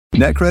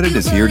NetCredit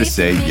is here to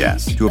say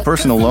yes to a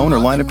personal loan or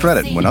line of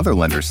credit when other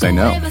lenders say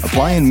no.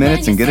 Apply in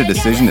minutes and get a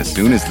decision as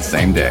soon as the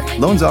same day.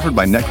 Loans offered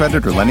by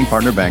NetCredit or lending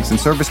partner banks and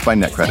serviced by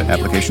NetCredit.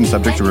 Application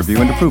subject to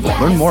review and approval.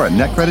 Learn more at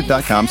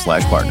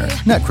netcredit.com/partner.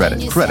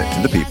 NetCredit. Credit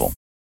to the people.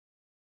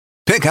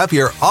 Pick up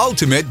your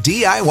ultimate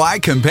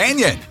DIY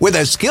companion with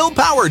a skill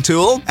power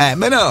tool at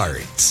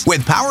Menards.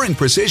 With power and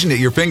precision at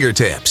your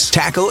fingertips,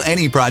 tackle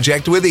any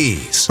project with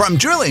ease. From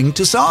drilling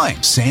to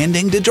sawing,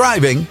 sanding to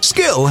driving,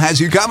 Skill has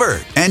you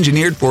covered.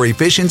 Engineered for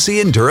efficiency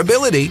and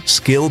durability,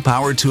 Skill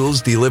power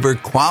tools deliver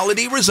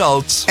quality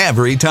results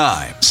every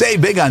time.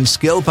 Save big on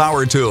Skill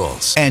power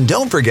tools. And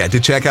don't forget to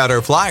check out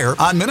our flyer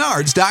on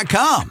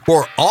Menards.com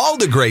for all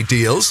the great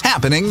deals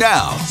happening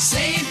now.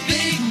 Save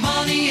big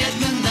money at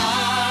Menards.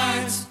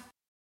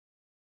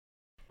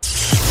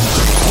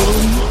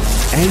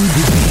 And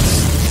the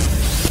Beast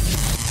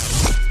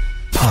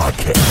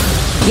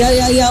podcast.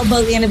 Yo,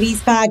 Bully and the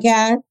Beast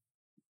podcast.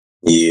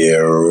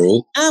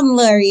 Yeah. I'm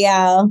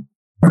L'Oreal.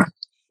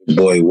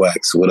 Boy,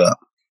 Wax, what up?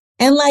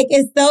 And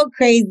it's so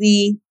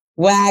crazy,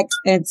 Wax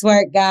and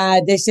Twerk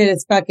God. This shit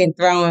is fucking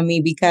throwing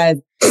me because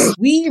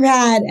we've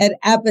had an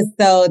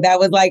episode that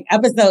was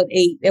episode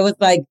 8. It was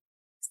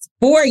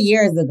 4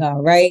 years ago,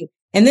 right?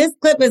 And this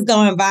clip is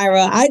going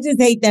viral. I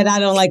just hate that I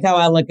don't like how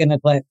I look in the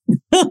clip.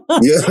 That's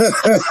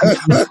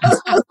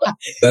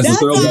a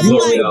throwback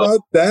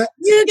about that.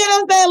 You get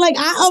what I'm saying?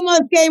 I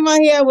almost came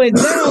on here with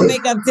zero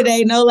makeup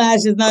today, no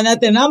lashes, no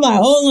nothing. I'm like,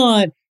 hold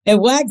on. If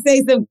Wax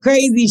say some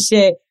crazy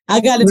shit, I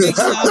got to make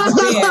sure I'm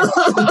prepared.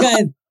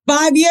 Because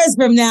 5 years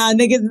from now,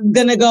 niggas is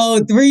going to go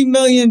 3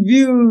 million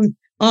views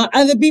on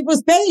other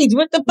people's page.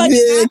 What the fuck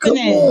is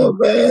happening? Come on,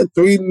 man.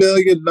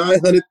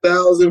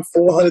 3,900,000,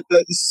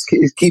 400,000. Just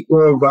keep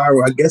going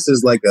viral. I guess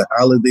it's like a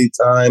holiday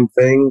time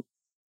thing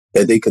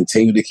that they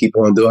continue to keep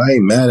on doing. I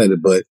ain't mad at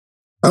it, but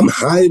I'm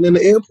hiding in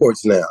the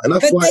airports now. And I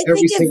fly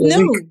every single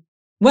week.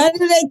 Why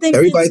do they think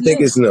everybody it's think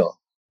new? it's new?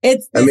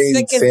 It's the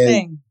sickest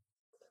thing.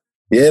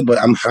 Yeah, but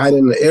I'm hiding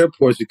in the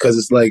airports because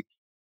it's like,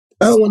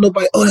 I don't want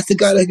nobody, that's the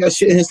guy that got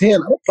shit in his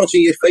hand. I'm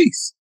punching your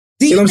face.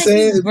 Do you know what I'm think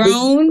saying? you've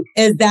grown?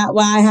 Is that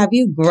why? Have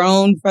you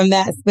grown from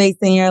that space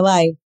in your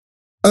life?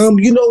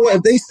 You know what?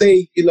 If they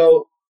say,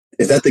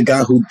 is that the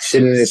guy who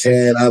shit in his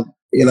hand?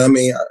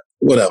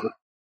 Whatever.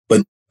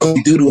 But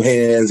doodle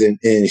hands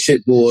and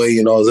shit boy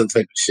and all that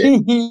type of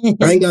shit.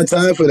 I ain't got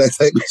time for that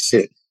type of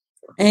shit.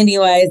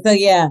 Anyway, so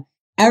yeah,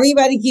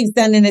 everybody keeps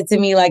sending it to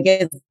me like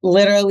it's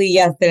literally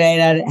yesterday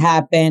that it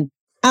happened.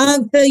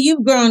 So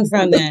you've grown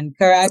from then,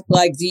 correct?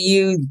 Do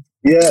you?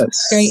 Yes.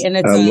 Straight in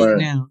the toilet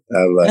now. I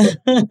learned.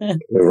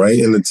 Right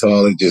in the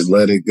toilet, just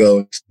let it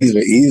go. It's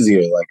even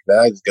easier.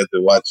 Now I just got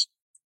to watch,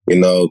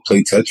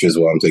 play Tetris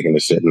while I'm taking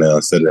the shit now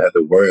instead of have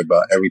to worry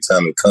about every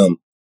time it come.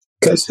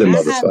 Catch the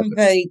motherfucker. I haven't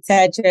played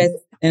Tetris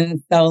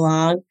in so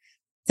long.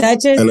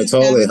 Tetris and the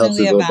toilet helps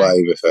it go by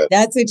even faster.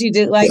 That's what you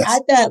do. Yes. I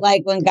thought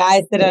when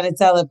guys sit on the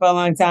toilet for a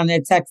long time, they're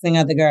texting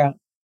other girls.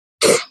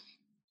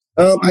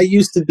 I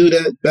used to do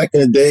that back in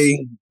the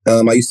day.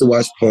 I used to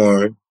watch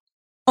porn.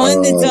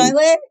 On the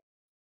toilet?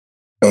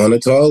 On the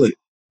toilet.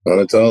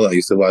 I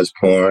used to watch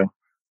porn.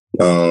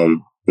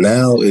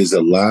 Now is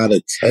a lot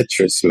of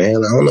Tetris, man.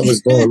 I don't know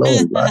what's going on.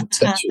 A lot of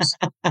Tetris.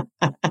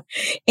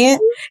 And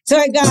so,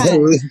 God,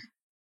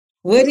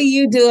 what do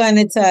you do on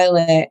the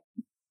toilet?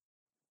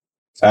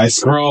 I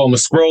scroll. I'm a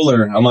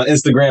scroller. I'm on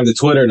Instagram, to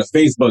Twitter, to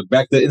Facebook,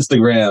 back to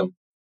Instagram,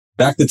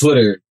 back to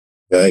Twitter.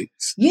 Right.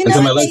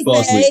 Until my legs fall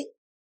asleep.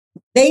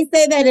 They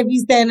say that if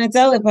you stay in the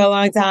toilet for a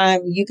long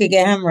time, you could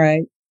get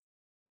hemorrhoids.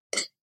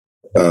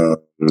 No,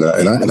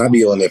 and I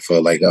be on there for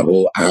a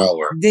whole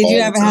hour. Did you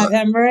ever have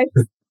hemorrhoids?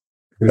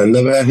 I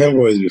never had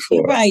hemorrhoids before.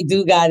 You probably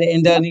do got it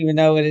and don't even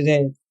know what it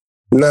is.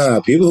 Nah,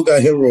 people who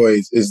got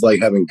hemorrhoids is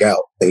like having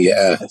gout in your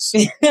ass.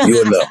 You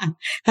would know.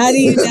 How do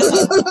you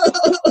know?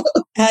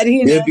 How do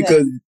you know? Yeah,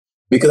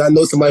 because I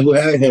know somebody who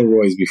had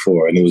hemorrhoids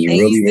before, and it was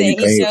really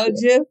painful. He showed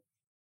you?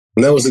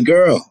 And that was a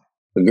girl.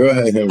 The girl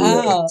had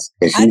hemorrhoids.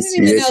 Oh, and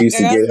she used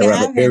to get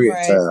around her period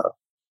time.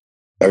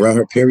 Around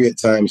her period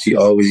time, she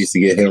always used to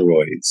get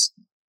hemorrhoids.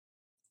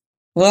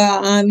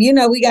 Well,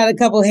 we got a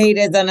couple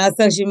haters on our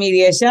social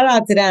media. Shout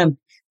out to them.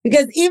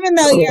 Because even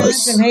though you're on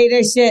some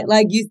hater shit,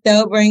 you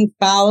still bring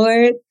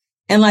followers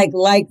and likes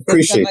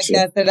and stuff like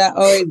that. So that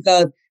always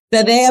goes.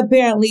 So they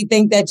apparently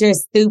think that you're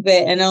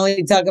stupid and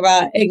only talk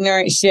about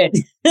ignorant shit.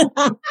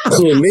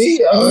 Who,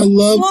 me? I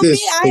love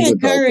this. I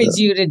encourage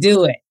you to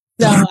do it.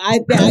 So I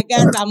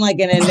guess I'm an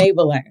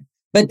enabler.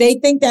 But they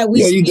think that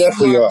we should be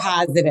more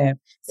positive.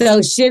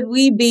 So should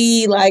we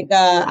be I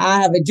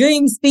have a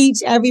dream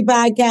speech every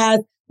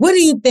podcast? What do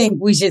you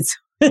think we should?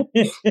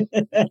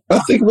 I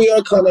think we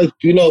are kind of,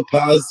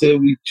 positive.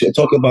 We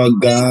talk about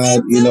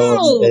God,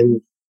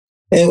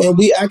 and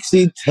we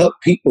actually help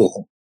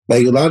people.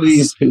 A lot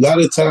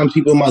of times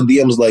people in my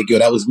DMs yo,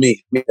 that was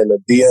me. And the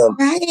DM,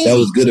 That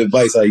was good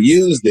advice. I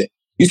used it.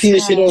 You see the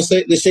shit on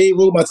the Shade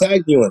Room? I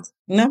tagged you in it.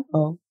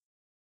 No.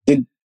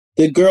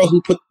 The girl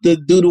who put the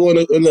doodle on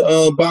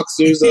the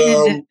boxers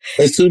and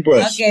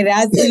toothbrush. Okay,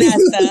 that's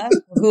Nessa,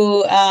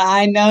 who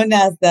I know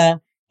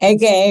Nessa.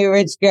 aka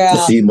Rich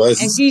Girl. She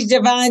must. And she's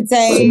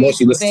Javante. The more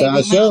she listens to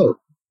our show.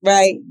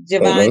 Right.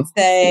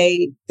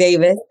 Javante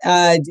Davis.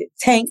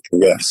 Tank.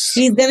 Yes.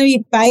 She's going to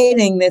be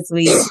fighting this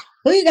week.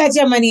 Who you got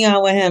your money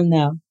on with him,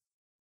 though?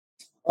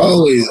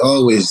 Always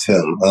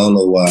him. I don't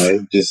know why.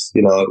 Just,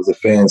 it was a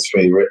fan's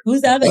favorite.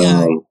 Who's the other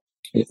guy?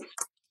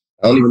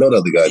 I don't even know the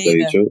other guy, tell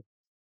you the truth.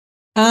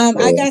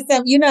 I got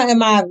some, in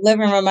my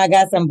living room, I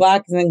got some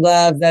boxing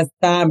gloves that's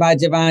signed by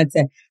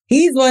Javante.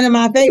 He's one of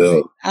my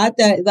favorites. I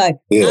thought,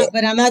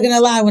 but I'm not going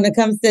to lie, when it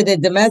comes to the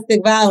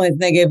domestic violence,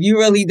 nigga, if you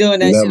really doing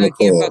that shit, I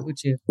can't fuck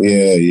with you.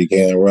 Yeah, you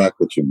can't rock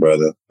with you,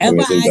 brother. You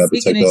got to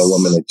protect all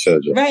women and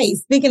children. Right.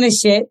 Speaking of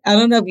shit, I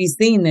don't know if you've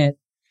seen this,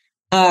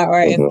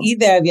 or if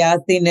either of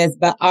y'all seen this,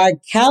 but R.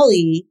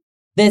 Kelly,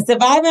 the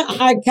surviving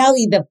R.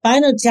 Kelly, the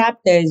final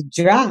chapters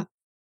dropped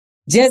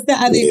just the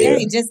other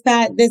day, this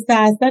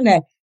past Sunday.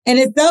 And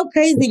it's so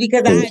crazy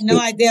because I had no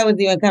idea it was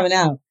even coming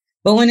out.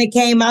 But when it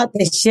came out,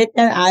 the shit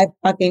that I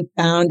fucking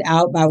found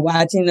out by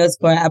watching those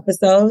 4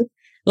 episodes,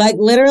 like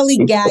literally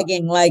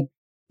gagging, like,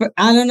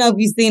 I don't know if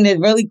you've seen it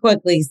really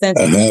quickly since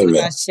we talk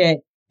about shit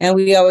and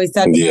we always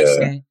talk about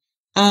shit.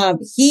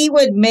 He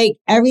would make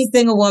every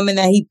single woman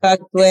that he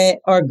fucked with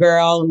or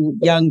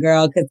young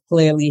girl, because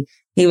clearly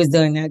he was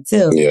doing that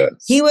too. Yes.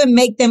 He would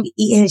make them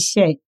eat his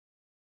shit.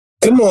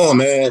 Come on,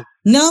 man.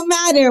 No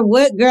matter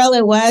what girl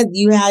it was,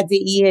 you had to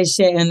eat his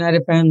shit in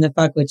order for him to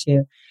fuck with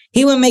you.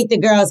 He would make the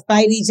girls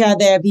fight each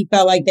other if he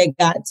felt like they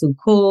got too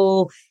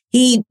cool.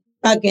 They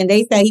said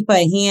he put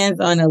hands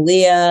on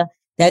Aaliyah,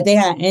 that they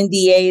had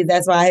NDAs.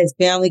 That's why his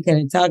family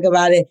couldn't talk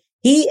about it.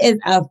 He is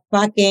a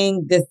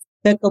fucking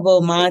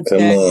despicable monster.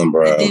 Come on,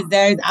 bro.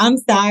 I'm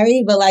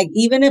sorry, but like,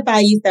 even if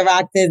I used to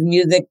rock this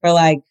music for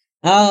like,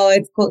 oh,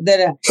 it's cool.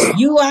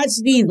 You watch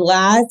these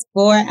last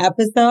 4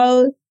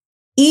 episodes,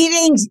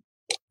 beating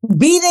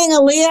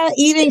Aaliyah,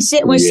 eating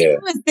shit when she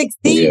was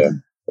 16. Yeah.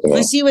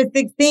 When she was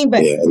 16, but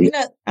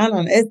I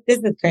don't know. This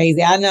is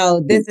crazy. I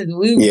know this is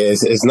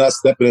it's not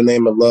step in the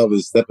name of love,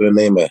 it's step in the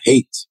name of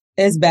hate.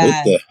 It's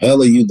bad. What the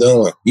hell are you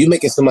doing? You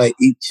making somebody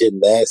eat your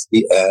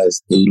nasty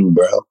ass noodle,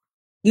 bro.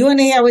 You want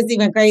to hear what's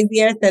even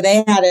crazier? So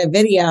they had a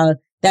video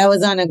that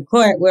was on a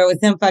court where it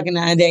was him fucking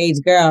an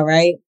underage girl,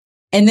 right?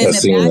 And then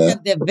the back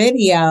of the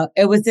video,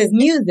 it was his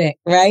music,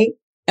 right?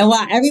 And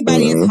while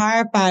everybody is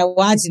horrified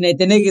watching it,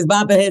 the nigga's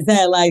bopping his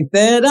head like,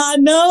 said, I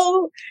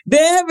know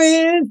there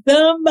is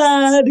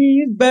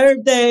somebody's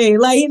birthday.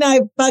 Like, he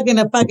not fucking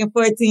a fucking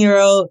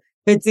 14-year-old,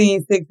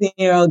 15,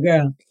 16-year-old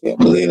girl. Can't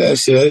believe that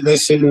shit. That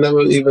shit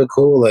never even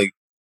cool. Like,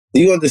 do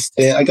you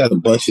understand? I got a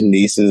bunch of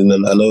nieces, and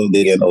I know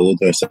they're getting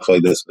older and stuff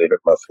like this, so they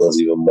hurt my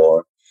feelings even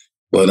more.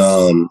 But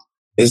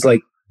it's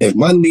like, if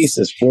my niece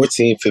is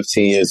 14,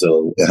 15 years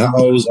old, and how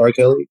old is R.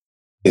 Kelly?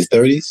 His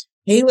 30s?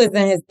 He was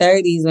in his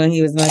 30s when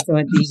he was messing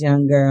with these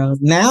young girls.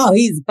 Now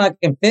he's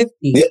fucking 50.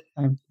 Yeah.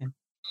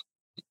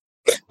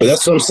 But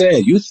that's what I'm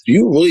saying. You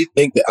really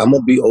think that I'm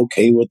going to be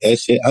okay with that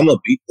shit? I'm going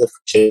to beat the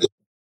shit.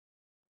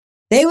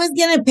 They was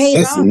getting paid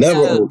off. That's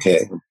never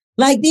okay.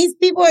 Like, these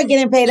people are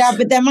getting paid off,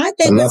 but then my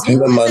thing I'm not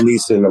putting my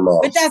niece in the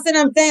mouth. But that's what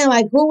I'm saying.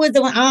 Like, who was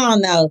the one? I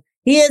don't know.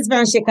 He is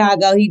from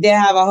Chicago. He did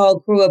have a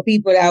whole crew of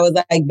people that was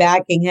like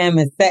backing him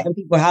and setting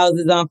people's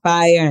houses on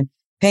fire and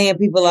paying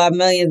people off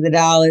millions of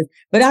dollars.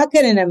 But I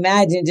couldn't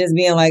imagine just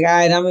being like, all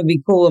right, I'm going to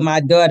be cool with my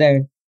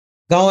daughter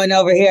going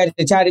over here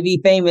to try to be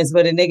famous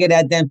with a nigga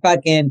that then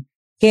fucking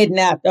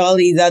kidnapped all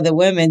these other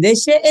women.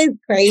 This shit is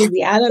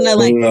crazy. I don't know.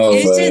 Like,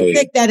 it's just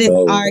sick that it's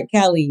R.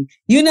 Kelly.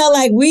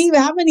 Like,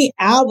 how many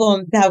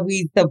albums have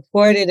we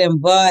supported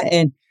and bought?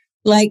 And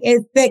like,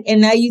 it's sick.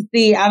 And now you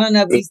see, I don't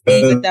know if you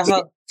see with the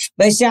whole,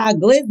 but Sha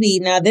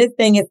Glizzy, now this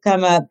thing has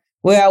come up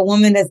where a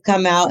woman has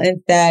come out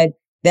and said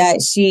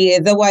that she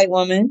is a white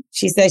woman.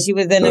 She said she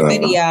was in a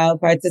video,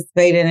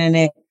 participated in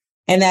it,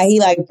 and that he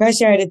like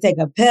pressured her to take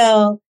a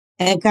pill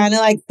and kind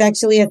of like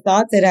sexually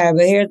assaulted her.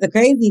 But here's the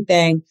crazy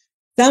thing.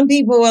 Some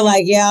people were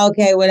like, yeah,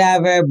 okay,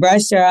 whatever,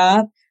 brush her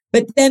off.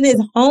 But then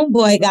his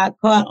homeboy got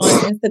caught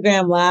on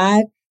Instagram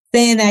Live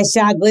saying that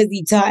Sha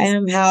Glizzy taught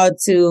him how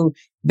to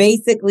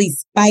basically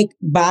spike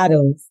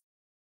bottles.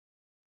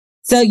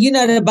 So,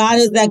 the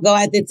bottles that go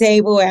at the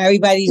table where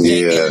everybody's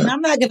drinking. And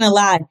I'm not going to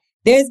lie.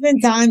 There's been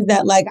times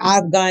that like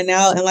I've gone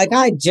out and like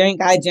I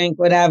drink,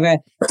 whatever,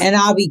 and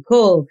I'll be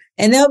cool.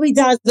 And there'll be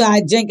times where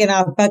I drink and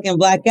I'll fucking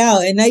black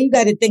out. And now you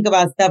got to think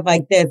about stuff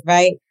like this,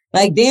 right?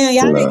 Like, damn,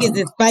 y'all niggas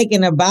is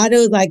spiking the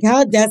bottles. Like,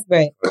 how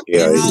desperate?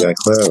 Yeah,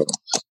 exactly.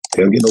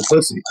 Can't get no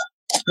pussy.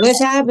 What's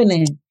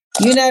happening?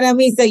 You know what I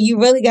mean? So you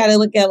really got to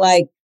look at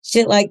like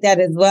shit like that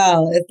as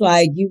well. It's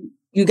like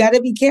you got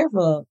to be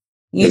careful.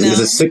 There's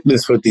a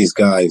sickness with these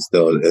guys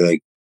though.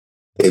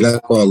 They're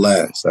not going to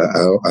last.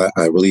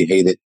 I really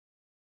hate it.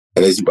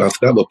 And I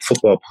forgot what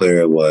football player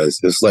it was.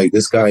 It's like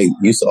this guy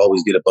used to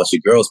always get a bunch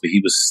of girls, but he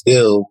was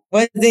still.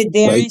 Was it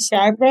Darren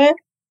Sharper?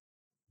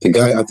 The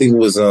guy, I think it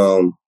was.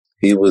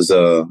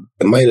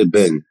 It might have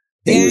been.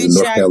 He was in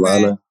North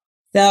Carolina.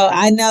 So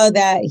I know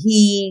that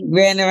he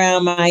ran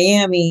around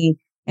Miami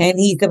and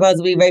he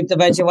supposedly raped a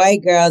bunch of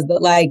white girls.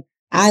 But like,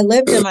 I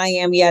lived in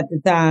Miami at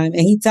the time,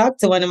 and he talked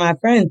to one of my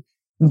friends.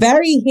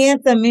 Very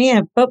handsome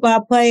man,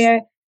 football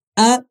player,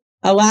 up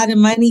a lot of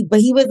money, but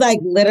he was like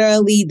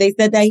literally, they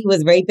said that he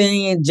was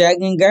raping and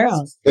drugging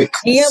girls. And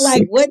you're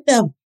like, what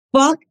the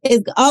fuck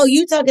is, oh,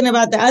 you talking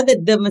about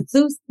the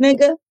masseuse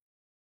nigga?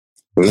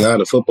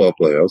 Not a football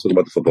player. I was talking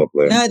about the football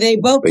player. No, they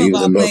both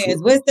football players.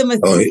 What's the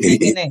masseuse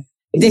nigga name?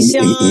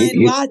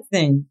 Deshaun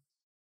Watson.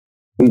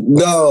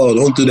 No,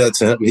 don't do that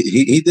to him.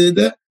 He did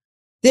that?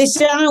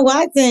 Deshaun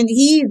Watson,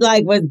 he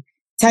like was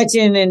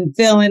touching and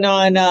feeling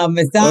on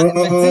massage.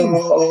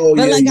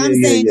 But like I'm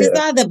saying, just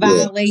all the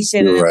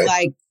violation of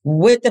like,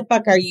 what the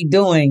fuck are you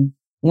doing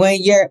when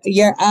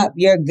you're up,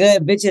 you're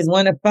good, bitches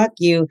want to fuck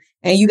you,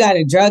 and you got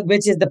to drug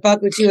bitches to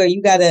fuck with you, or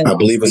you got to. I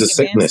believe it's a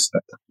sickness.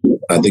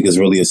 I think it's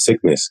really a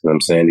sickness. You know what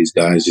I'm saying? These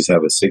guys just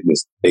have a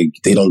sickness. They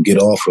don't get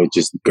off with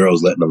just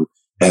girls letting them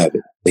have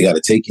it. They got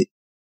to take it.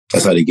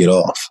 That's how they get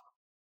off.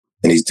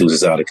 And these dudes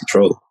is out of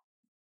control.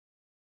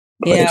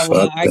 Yeah,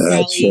 well,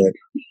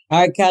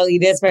 R. Kelly,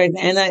 this person,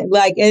 and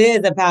it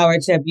is a power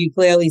trip. You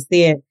clearly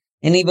see it.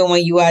 And even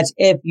when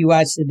if you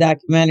watch the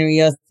documentary,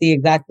 you'll see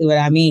exactly what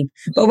I mean.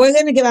 But we're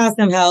going to give out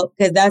some help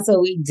because that's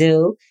what we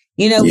do.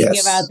 You know, we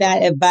give out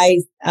that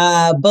advice,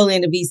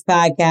 Bullying the Beast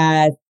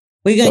podcast.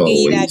 We're going to give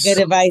you that good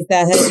advice,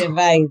 that hood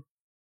advice.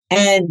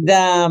 And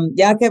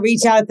y'all can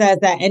reach out to us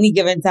at any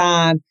given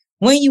time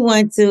when you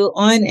want to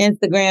on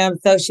Instagram,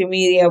 social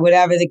media,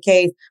 whatever the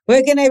case.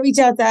 Where can they reach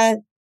out to us?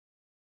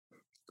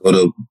 Go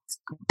to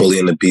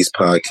Bullying the Beast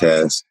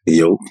podcast.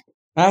 Yo.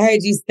 I heard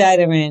you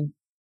stuttering.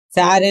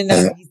 So I didn't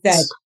know what you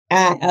said.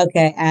 At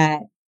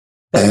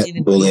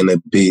Bullying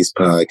the Beast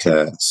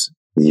podcast.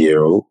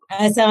 Yo.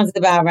 That sounds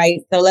about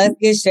right. So let's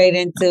get straight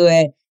into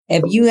it.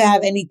 If you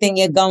have anything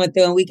you're going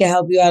through and we can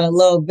help you out a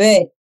little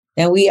bit,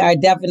 then we are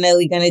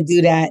definitely going to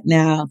do that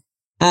now.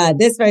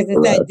 This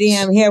person said,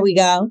 DM, here we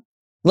go.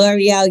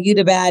 L'Oreal, you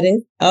the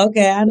baddest.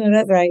 Okay, I know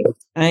that's right.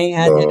 I ain't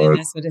had that, and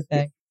that's what it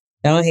say.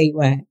 Don't hate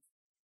what.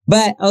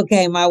 But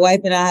okay, my wife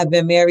and I have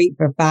been married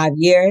for 5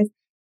 years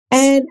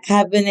and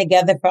have been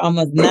together for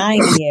almost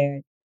 9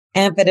 years.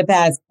 And for the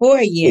past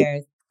 4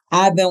 years,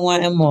 I've been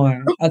wanting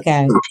more.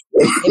 Okay.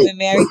 They've been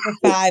married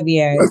for 5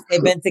 years.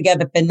 They've been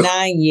together for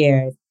 9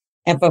 years.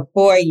 And for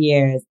 4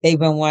 years, he's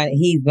been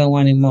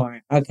wanting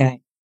more.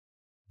 Okay.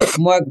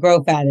 More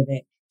growth out of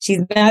it.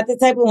 She's not the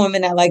type of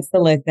woman that likes to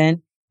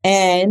listen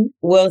and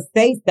will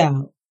say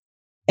so.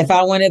 If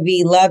I want to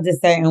be loved a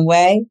certain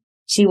way,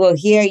 she will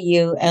hear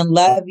you and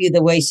love you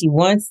the way she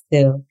wants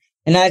to.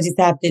 And I just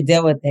have to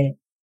deal with it.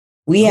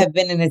 We have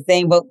been in the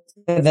same boat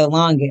for the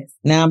longest.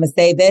 Now I'm going to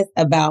say this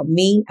about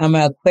me. I'm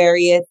an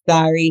Aquarius.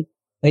 Sorry,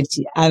 but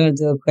I don't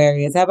do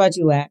Aquarius. How about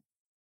you, Wack?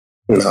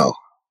 No.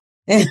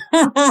 No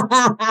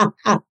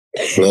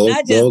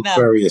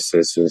Aquarius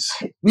sisters.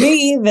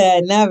 Me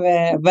either.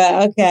 Never.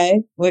 But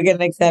okay, we're going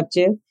to accept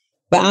you.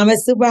 But I'm a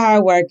super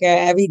hard worker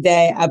every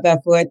day, up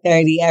at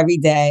 4:30 every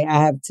day.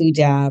 I have 2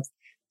 jobs.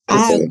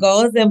 I have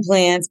goals and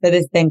plans for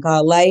this thing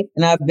called life,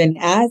 and I've been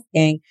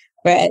asking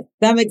for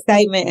some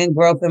excitement and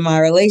growth in my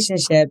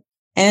relationship,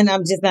 and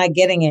I'm just not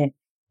getting it.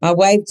 My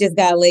wife just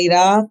got laid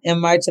off in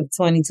March of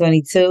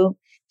 2022.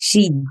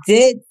 She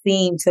did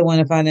seem to want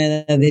to find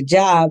another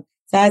job,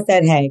 so I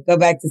said, hey, go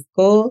back to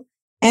school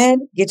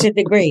and get your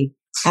degree.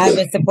 I've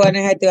been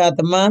supporting her throughout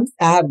the months.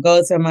 I have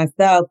goals for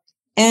myself,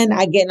 and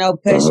I get no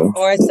push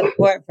or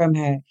support from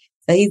her.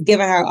 So he's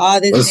giving her all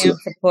this damn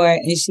support,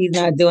 and she's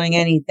not doing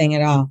anything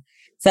at all.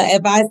 So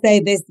if I say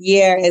this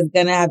year is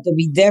going to have to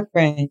be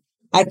different,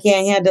 I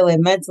can't handle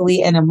it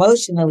mentally and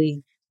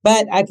emotionally,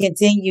 but I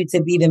continue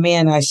to be the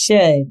man I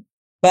should.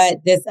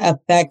 But this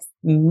affects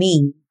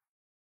me.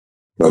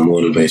 No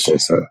motivation,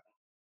 sir.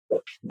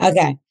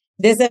 Okay.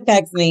 This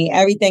affects me.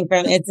 Everything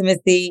from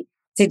intimacy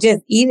to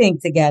just eating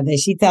together.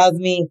 She tells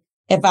me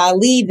if I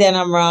leave, then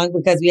I'm wrong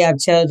because we have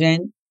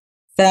children.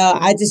 So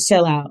I just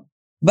chill out,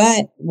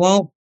 but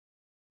won't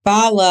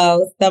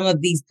follow some of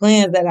these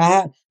plans that I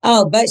have.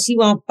 Oh, but she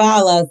won't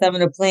follow some of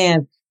the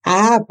plans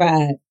I have for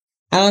us.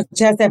 I don't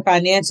trust her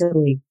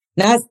financially.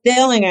 Not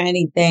stealing or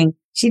anything.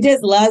 She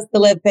just loves to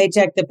live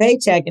paycheck to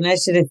paycheck, and that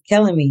shit is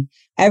killing me.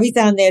 Every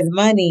time there's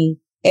money,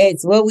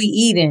 it's what we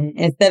eating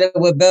instead of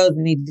what bills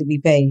need to be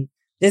paid.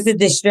 This is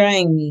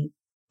destroying me.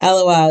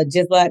 LOL.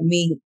 Just let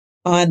me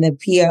on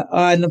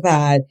the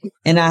pod,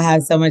 and I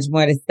have so much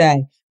more to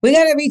say. We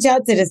got to reach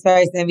out to this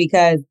person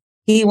because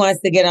he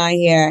wants to get on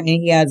here and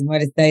he has more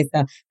to say.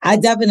 So I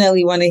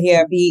definitely want to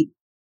hear if he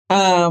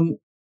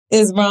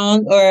is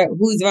wrong or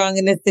who's wrong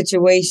in this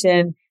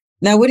situation.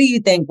 Now, what do you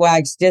think,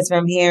 Wax, just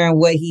from hearing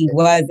what he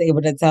was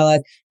able to tell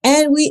us?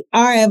 And we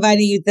are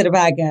inviting you to the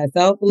podcast.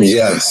 So hopefully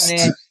you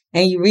listen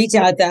and you reach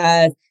out to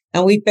us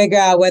and we figure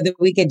out whether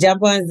we could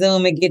jump on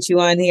Zoom and get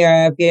you on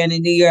here. If you're in the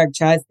New York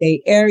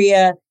tri-state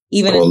area,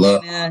 even in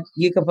Atlanta,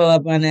 you can pull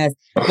up on us.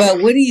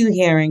 But what are you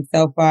hearing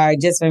so far,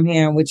 just from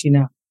hearing what you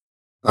know?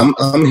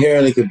 I'm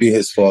hearing it could be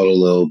his fault a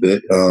little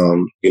bit.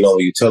 When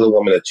you tell a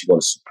woman that you're going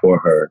to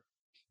support her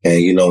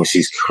and, when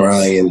she's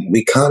crying,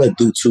 we kind of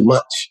do too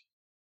much.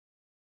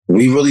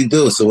 We really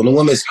do. So when a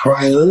woman's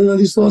crying, I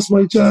just lost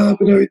my job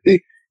and everything,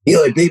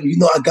 like, baby,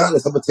 I got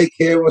this. I'm going to take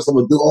care of us. I'm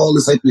going to do all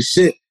this type of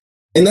shit.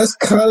 And that's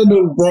kind of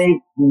the wrong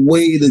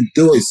way to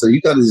do it. So you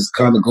got to just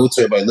kind of go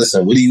to everybody,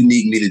 listen, what do you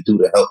need me to do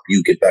to help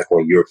you get back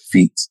on your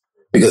feet?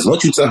 Because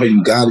once you tell her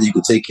you got it, you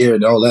can take care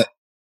of it, all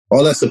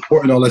that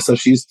support and all that stuff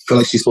she feel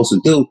like she's supposed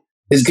to do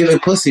is giving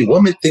pussy.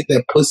 Women think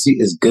that pussy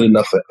is good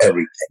enough for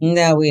everything.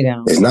 No, we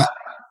don't. It's not.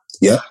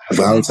 Yep.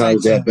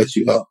 Valentine's Day, I bet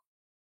you up.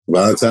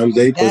 Valentine's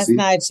Day pussy. That's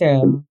not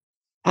true.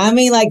 I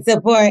mean, like,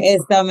 support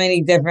is so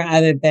many different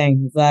other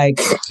things. Like,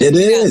 it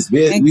is.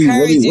 You know, we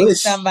encouraging really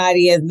wish.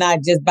 somebody is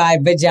not just by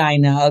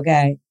vagina,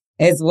 okay?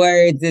 It's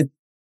words, it's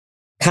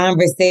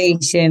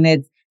conversation.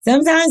 It's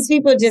sometimes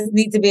people just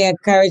need to be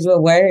encouraged with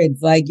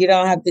words. Like, you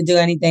don't have to do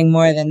anything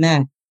more than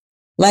that.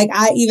 Like, when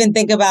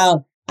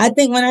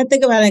I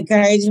think about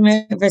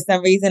encouragement, for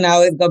some reason, I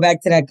always go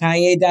back to that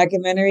Kanye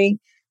documentary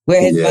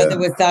where his mother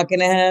was talking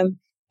to him.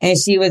 And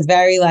she was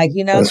very like,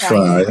 you know,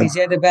 Kanye, because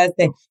you're the best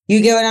thing.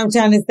 You get what I'm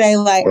trying to say?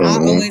 Like, I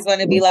always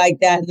want to be like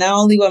that, not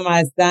only with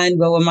my son,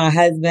 but with my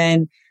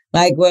husband,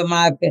 like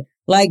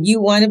you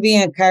want to be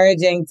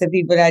encouraging to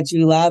people that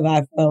you love,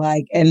 I feel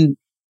like. And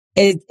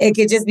it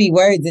could just be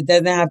words. It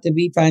doesn't have to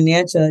be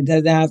financial. It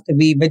doesn't have to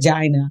be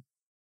vagina.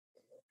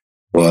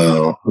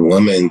 Well,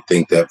 women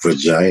think that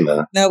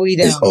vagina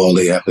is all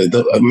they have to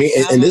do. I mean,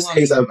 in this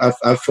case,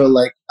 I feel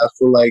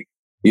like,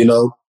 you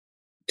know,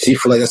 she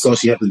feel like that's all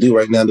she have to do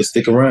right now to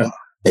stick around.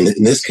 And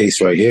in this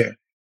case right here.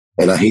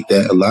 And I hate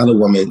that a lot of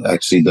women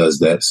actually does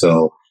that.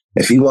 So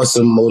if he wants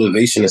some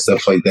motivation and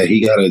stuff like that,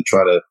 he got to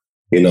try to,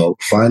 you know,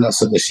 find out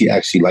something she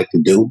actually like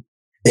to do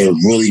and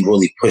really,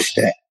 really push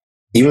that.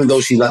 Even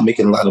though she's not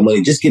making a lot of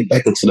money, just get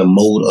back into the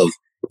mode of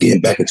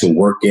getting back into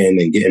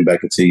working and getting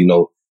back into, you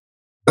know,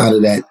 out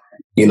of that,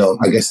 you know,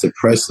 I guess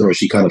depressed or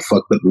she kind of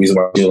fucked up the reason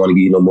why she didn't want to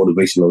give you no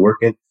motivation to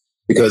working.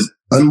 Because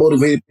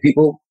unmotivated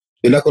people,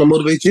 they're not going to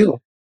motivate you.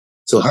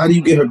 So how do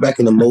you get her back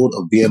in the mode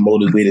of being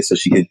motivated so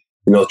she can,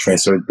 you know,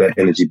 transfer that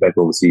energy back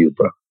over to you,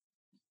 bro?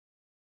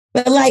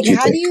 But like,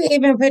 how do you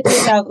even put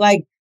yourself,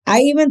 like,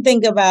 I even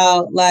think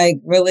about like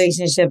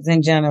relationships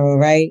in general,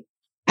 right?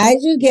 As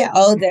you get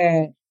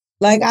older,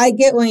 like I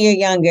get when you're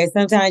younger,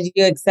 sometimes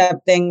you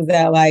accept things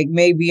that like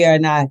maybe are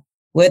not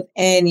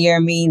within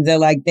your means or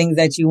like things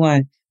that you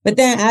want. But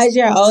then as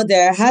you're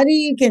older, how do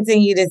you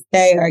continue to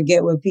stay or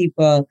get with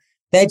people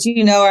that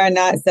you know are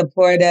not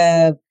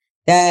supportive,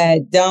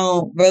 that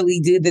don't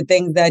really do the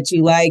things that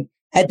you like?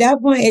 At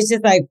that point, it's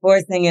just like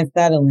forcing and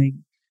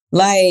settling.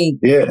 Like,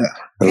 yeah,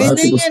 and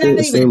then you're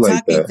not even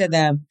talking to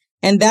them.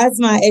 And that's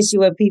my issue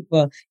with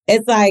people.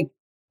 It's like,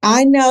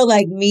 I know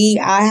like me,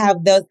 I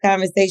have those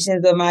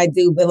conversations with my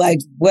dude, but like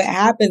what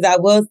happens, I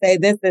will say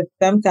this is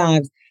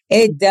sometimes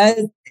it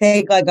does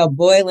take like a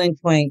boiling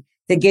point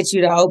to get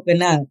you to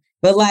open up.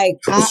 But like,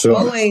 I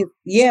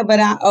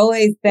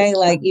always say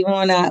like, even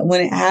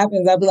when it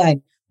happens, I'll be like,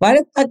 why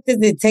the fuck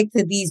does it take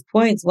to these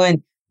points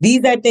when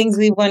these are things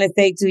we want to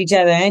say to each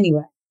other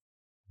anyway?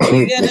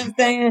 You get what I'm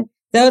saying?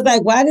 So it's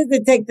like, why does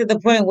it take to the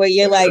point where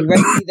you're like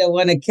ready to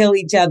want to kill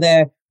each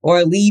other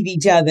or leave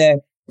each other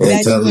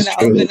that you want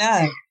to open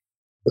up?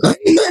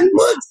 Nothing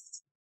much.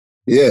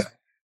 Yeah.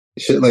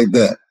 Shit like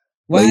that.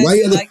 Why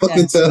you have to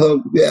fucking tell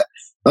her? Yeah.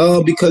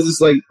 Because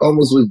it's like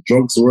almost with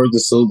drunks words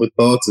and sober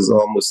thoughts is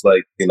almost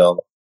like, you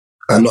know,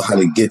 I know how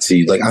to get to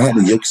you. Like I had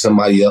to yoke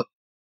somebody up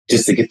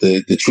just to get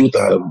the truth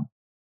out of them.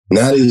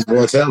 Now they just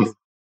won't tell me.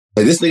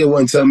 Like this nigga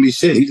wouldn't tell me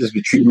shit. He just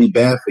been treating me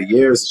bad for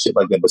years and shit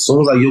like that. But as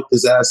soon as I yoked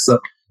his ass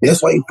up,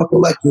 that's why he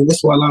fucking like you.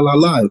 That's why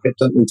He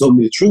kept up and told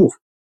me the truth.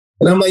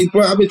 And I'm like,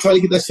 bro, I've been trying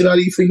to get that shit out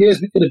of you for years.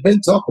 We could have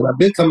been talking. I've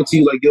been coming to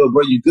you like, yo,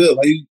 bro, you good?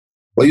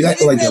 Why you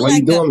acting like that? Why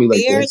you doing me like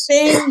this?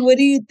 Thing? What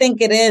do you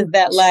think it is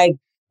that like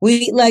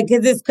we like?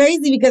 Because it's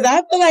crazy. Because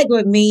I feel like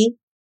with me,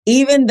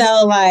 even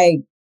though like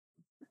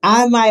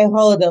I might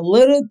hold a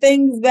little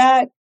things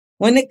back,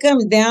 when it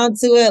comes down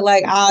to it,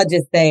 like I'll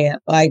just say it,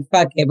 like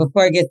fuck it,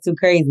 before it gets too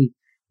crazy.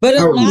 But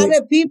a lot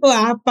of people,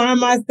 I find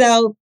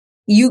myself,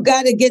 you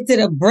got to get to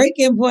the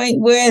breaking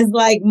point where it's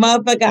like,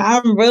 motherfucker,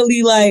 I'm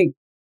really like,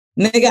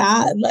 nigga,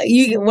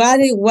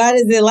 why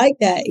is it like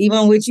that?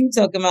 Even with you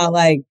talking about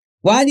like,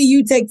 why do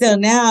you take till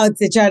now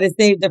to try to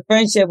save the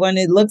friendship when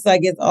it looks like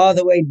it's all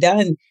the way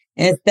done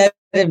instead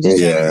of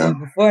just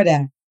before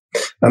that?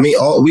 I mean,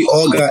 we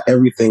all got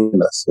everything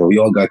in us. And we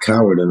all got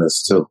coward in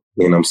us too.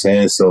 You know what I'm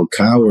saying? So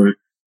coward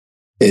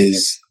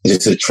is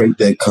just a trait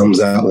that comes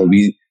out when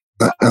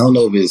I don't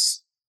know if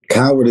it's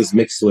coward is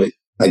mixed with,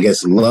 I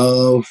guess,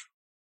 love.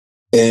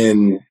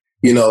 And,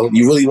 you know,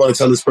 you really want to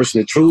tell this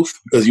person the truth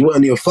because you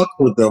wouldn't even fuck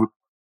with them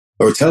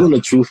or tell them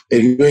the truth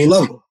if you ain't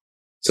love them.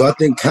 So I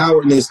think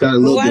cowardness got a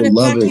little bit of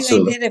love into it. Why the fuck you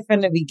ain't did it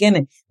from the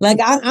beginning? Like,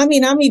 I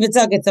mean, I'm even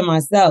talking to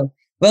myself.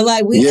 But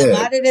like, a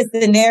lot of the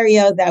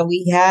scenarios that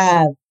we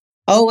have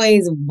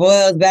always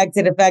boils back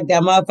to the fact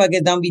that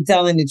motherfuckers don't be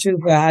telling the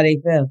truth for how they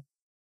feel.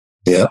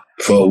 Yeah,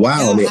 for a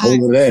while, they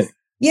hold it in.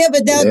 Yeah,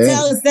 but they'll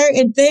tell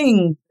certain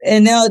things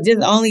and they'll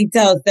just only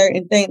tell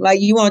certain things.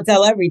 Like, you won't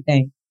tell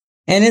everything.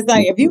 And it's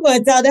like, if you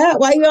want to tell that,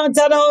 why you don't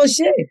tell the whole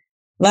shit?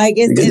 Like,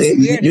 it's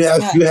weird. You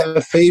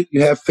have faith.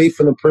 You have faith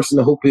in the person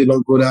to hope they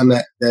don't go down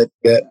that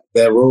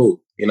road.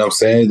 You know what I'm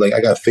saying? Like,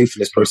 I got faith in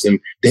this person.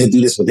 They'll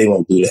do this, but they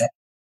won't do that.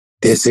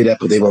 They say that,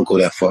 but they won't go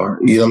that far.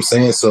 You know what I'm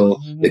saying? So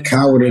the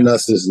coward in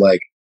us is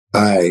like,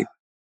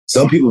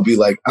 some people be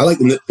like, I like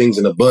to nip things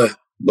in the bud,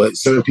 but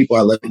certain people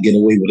I let get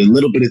away with a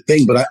little bit of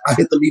thing, but I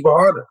hit them even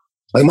harder.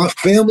 Like my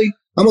family,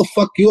 I'm gonna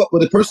fuck you up, but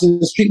the person in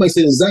the street might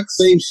say the exact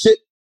same shit.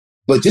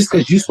 But just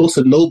because you're supposed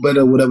to know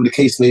better, whatever the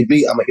case may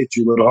be, I'm gonna hit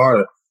you a little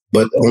harder.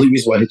 But the only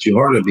reason why I hit you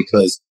harder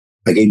because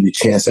I gave you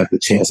chance after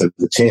chance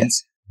after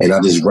chance, and I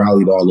just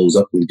rallied all those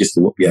up just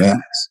to whoop your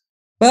ass.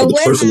 But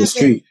the person in the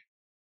street.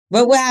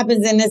 But what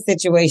happens in this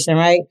situation,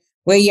 right?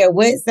 Where you're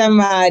with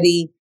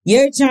somebody,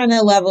 you're trying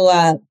to level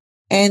up,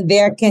 and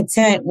they're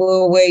content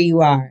with where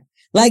you are.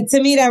 Like,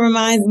 to me, that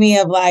reminds me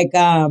of like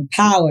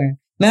Power.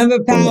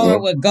 Remember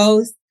Power with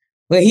Ghost?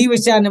 Where he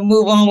was trying to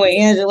move on with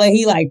Angela.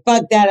 He like,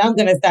 fuck that. I'm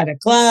going to start a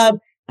club.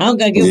 I'm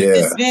going to get with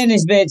this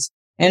Spanish bitch.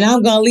 And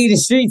I'm going to leave the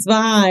streets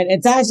behind.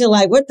 And Tasha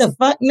like, what the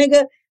fuck,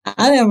 nigga?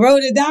 I done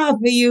wrote it down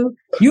for you.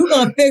 You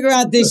going to figure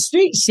out this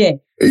street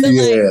shit.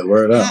 So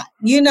Word up.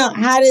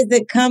 How does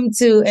it come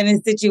to in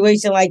a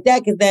situation like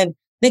that? Because then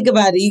think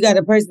about it. You got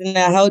a person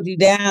that held you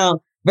down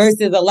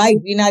versus a life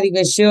you're not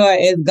even sure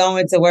is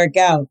going to work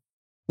out.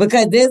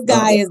 Because this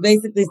guy is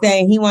basically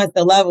saying he wants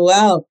to level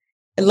up.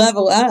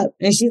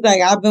 And she's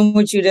like, I've been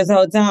with you this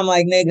whole time.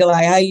 Like, nigga,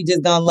 like, how you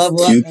just gonna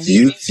level up?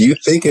 You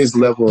think it's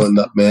leveling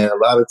up, man. A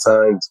lot of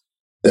times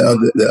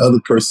the other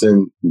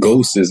person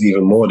ghosts is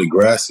even more. The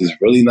grass is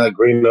really not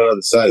green on the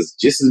other side. It's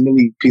just as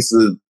many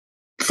pieces of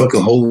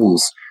fucking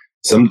holes.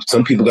 Some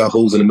people got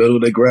holes in the middle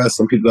of their grass.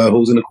 Some people got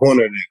holes in the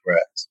corner of their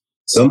grass.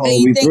 Some all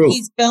the way through.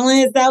 He's feeling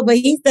himself, but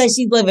he says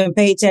she's living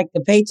paycheck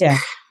to paycheck.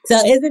 So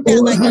isn't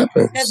that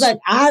because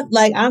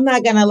I'm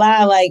not gonna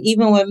lie, like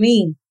even with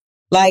me,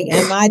 like,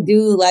 and my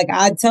dude, like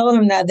I told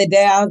him the other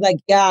day, I was like,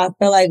 yeah, I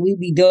feel like we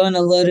be doing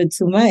a little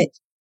too much.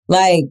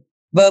 Like,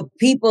 but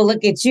people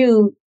look at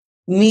you,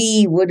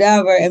 me,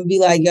 whatever, and be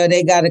like, yo,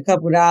 they got a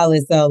couple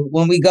dollars. So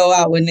when we go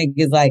out with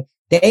niggas, like,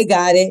 they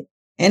got it.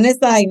 And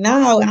it's like,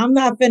 no, I'm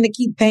not finna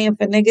keep paying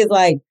for niggas.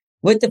 Like,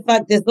 what the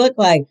fuck this look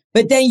like?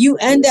 But then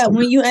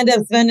when you end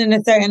up spending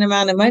a certain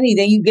amount of money,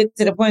 then you get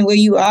to the point where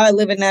you are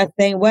living that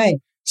same way.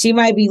 She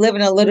might be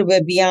living a little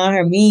bit beyond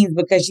her means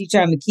because she's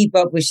trying to keep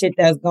up with shit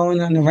that's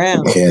going on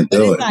around. You can't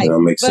do it. Like, that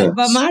makes sense.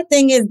 But my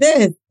thing is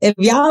this. If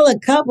y'all a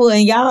couple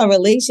and y'all a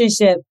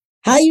relationship,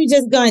 how you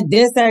just gonna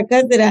diss her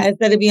because of that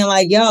instead of being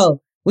like,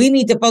 yo, we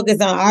need to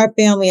focus on our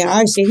family and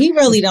our shit. He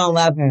really don't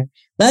love her.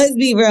 Let's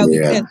be real.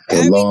 Because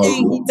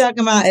everything he's talking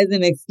about is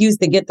an excuse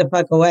to get the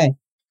fuck away.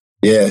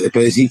 Yeah,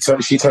 but she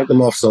turned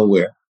them off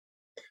somewhere.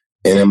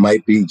 And it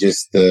might be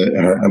just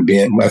her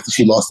being, after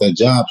she lost that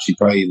job, she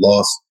probably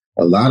lost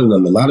a lot of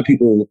them. A lot of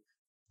people,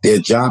 their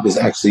job is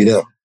actually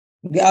them.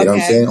 Okay. You know what I'm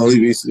saying?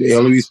 The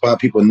only reason why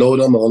people know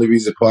them, the only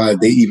reason why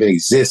they even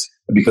exist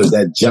is because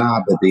that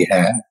job that they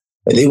had.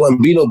 And they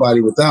wouldn't be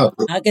nobody without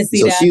it. I can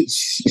see that.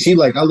 She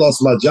like, I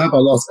lost my job, I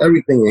lost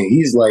everything. And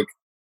he's like,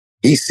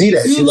 he see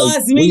that. You she lost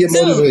like, me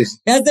too.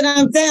 That's what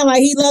I'm saying. Like,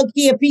 he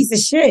low-key a piece of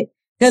shit.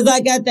 Because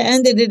like at the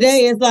end of the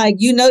day, it's like,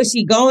 you know,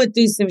 she going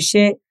through some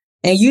shit.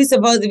 And you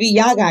supposed to be,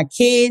 y'all got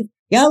kids.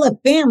 Y'all a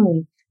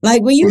family.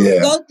 Like when you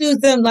go through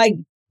some, like,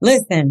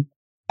 listen,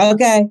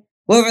 okay,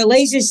 with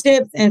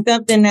relationships and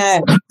something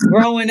that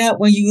growing up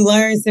when you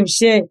learn some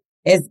shit,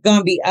 it's going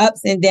to be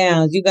ups and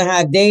downs. You're going to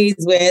have days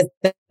where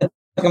it's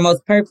the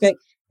most perfect.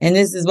 And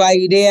this is why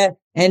you're there.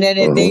 And then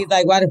the days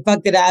like, why the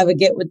fuck did I ever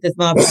get with this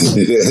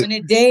motherfucker? When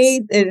the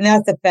days, and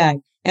that's a fact.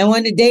 And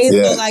when the days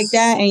go like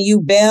that and you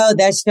bail,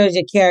 that shows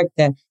your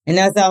character. And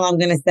that's all I'm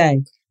going to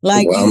say.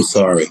 Like, well, I'm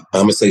sorry.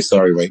 I'm gonna say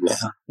sorry right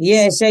now.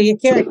 Yeah, show your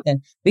character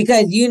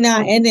because you're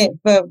not in it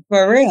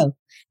for real.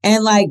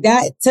 And like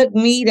that took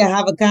me to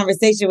have a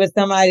conversation with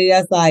somebody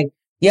that's like,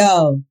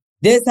 yo,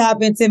 this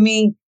happened to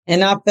me,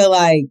 and I feel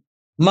like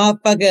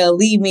motherfucker will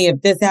leave me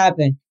if this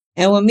happened.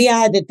 And with me, I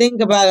had to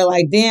think about it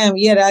like, damn,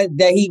 yeah,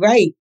 that he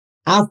right.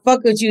 I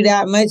fuck with you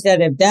that much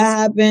that if that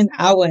happened,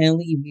 I wouldn't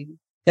leave you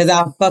because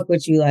I fuck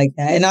with you like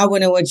that, and I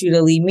wouldn't want you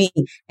to leave me.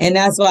 And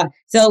that's why.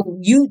 So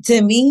you,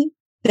 to me.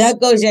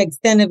 That goes your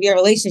extent of your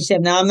relationship.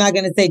 Now, I'm not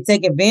going to say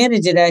take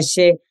advantage of that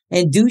shit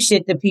and do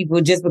shit to people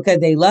just because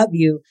they love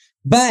you.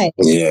 But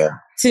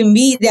to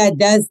me, that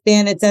does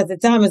stand the test of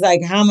time. It's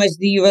like, how much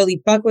do you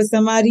really fuck with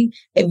somebody?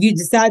 If you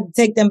decide to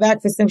take them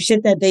back for some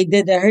shit that they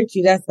did to hurt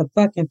you, that's a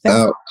fucking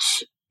fact.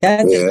 Ouch.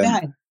 That's a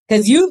fact.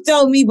 Because you've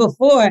told me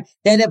before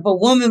that if a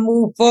woman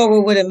moved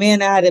forward with a man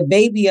that had a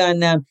baby on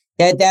them,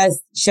 that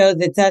shows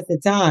the test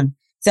of time.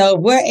 So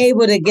if we're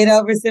able to get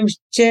over some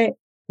shit,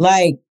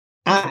 like,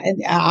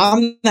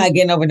 I'm not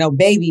getting over no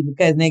baby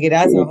because nigga,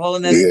 that's a whole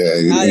nother.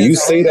 Yeah, you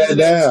say that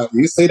now.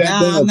 You say that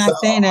now. I'm not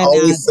saying that now.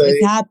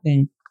 It's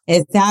happened.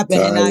 It's happened,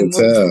 and I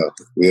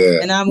moved.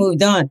 And I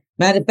moved on.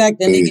 Matter of fact,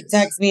 the nigga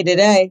texted me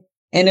today,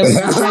 and it was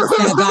a text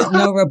that got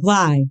no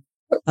reply.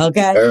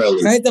 Okay.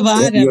 First of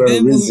all, I done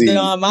been moved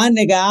on. My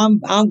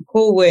nigga, I'm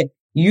cool with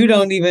you.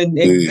 Don't even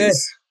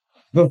exist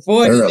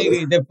before the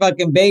nigga, the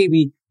fucking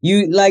baby.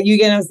 You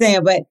get what I'm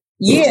saying? But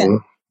yeah.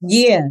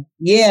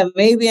 Yeah,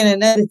 maybe in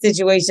another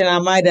situation I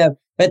might have.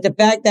 But the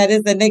fact that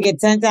it's a nigga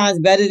 10 times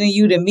better than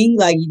you to me,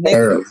 like,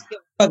 nigga,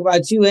 fuck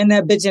about you and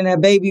that bitch and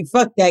that baby.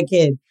 Fuck that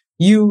kid.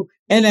 You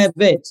and that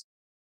bitch.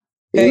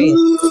 Period.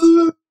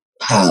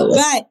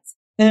 But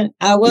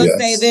I will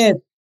say this,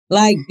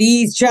 like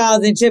these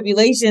trials and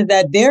tribulations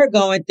that they're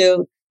going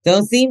through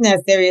don't seem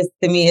that serious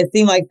to me. It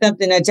seems like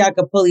something that y'all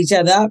could pull each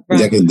other up from.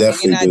 They could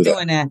definitely You're not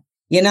doing that.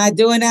 You're not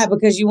doing that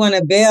because you want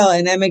to bail,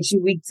 and that makes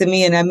you weak to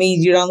me, and that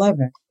means you don't love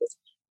her.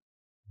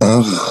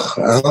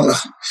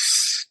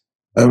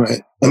 All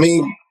right. I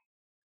mean,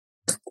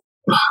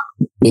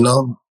 you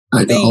know,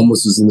 I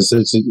almost was in the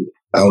situation.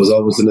 I was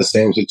always in the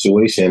same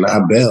situation. I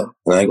bailed.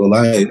 And I ain't gonna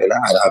lie. And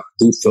I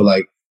do feel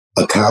like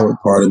a coward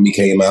part of me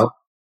came out.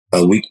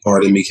 A weak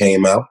part of me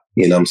came out.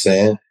 You know what I'm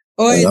saying?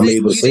 Or is I'm it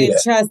able to you say didn't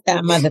that. trust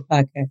that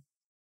motherfucker?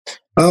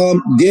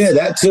 Yeah,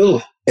 that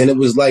too. And it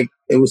was like,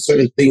 it was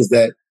certain things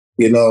that,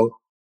 you know,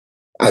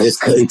 I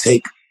just couldn't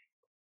take.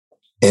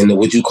 And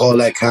would you call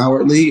that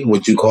cowardly?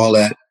 Would you call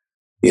that,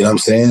 you know what I'm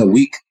saying,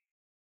 weak?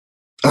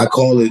 I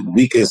call it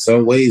weak in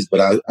some ways,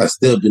 but I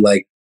still be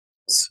like,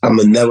 I'm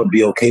going to never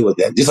be okay with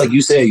that. Just like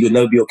you said, you'll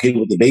never be okay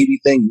with the baby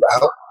thing. You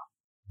out.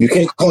 You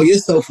can't call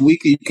yourself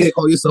weak. You can't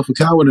call yourself a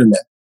coward in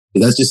that.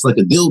 That's just like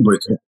a deal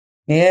breaker.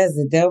 Yeah, it's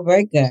a deal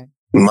breaker.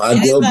 My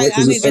deal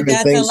breakers are certain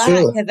that's things a lot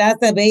too. because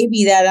that's a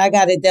baby that I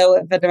got to deal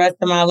with for the rest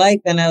of my life,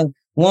 and a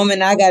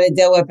woman I got to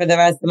deal with for the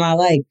rest of my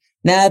life.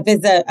 Now, if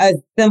it's a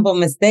simple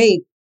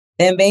mistake,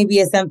 then maybe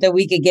it's something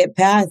we could get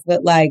past.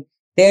 But like,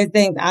 there's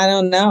things I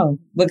don't know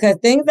because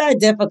things are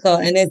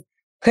difficult, and it's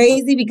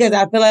crazy because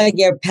I feel like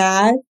your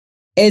past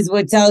is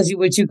what tells you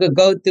what you could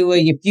go through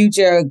in your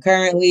future or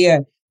currently, or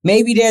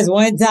maybe there's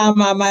one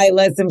time I might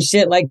let some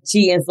shit like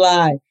cheat and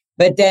slide.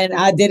 But then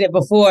I did it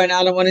before and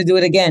I don't want to do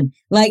it again.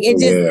 Like it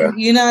just,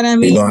 you know what I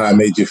mean? You know how it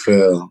made you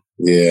feel.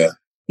 Yeah.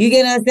 You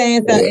get what I'm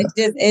saying? So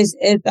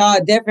it's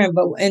all different.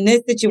 But in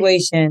this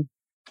situation,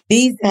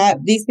 these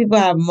people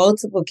have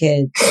multiple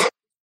kids.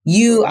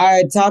 You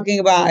are talking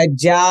about a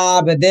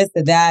job or this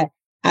or that.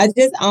 I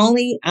just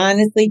only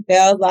honestly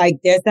feel like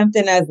there's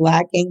something that's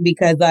lacking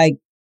because like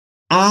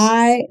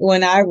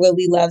when I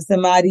really love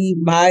somebody,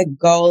 my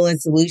goal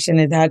and solution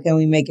is how can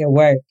we make it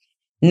work?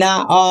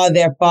 Not all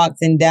their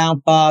faults and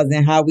downfalls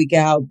and how we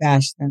can help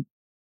bash them.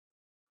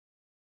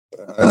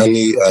 I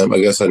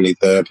guess I need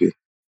therapy.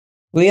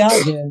 We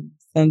all do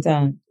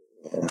sometimes.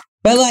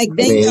 But like,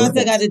 then you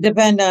also got to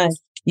depend on,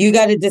 you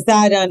got to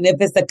decide on if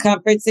it's a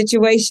comfort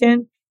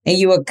situation and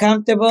you were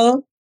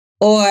comfortable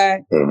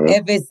or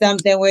if it's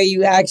something where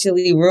you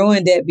actually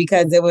ruined it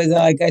because it was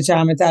like a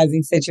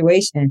traumatizing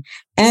situation.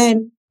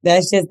 And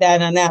that's just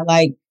that on that.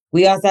 Like,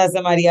 we also have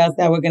somebody else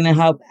that we're going to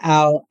help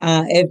out.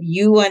 If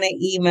you want to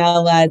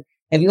email us,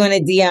 if you want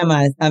to DM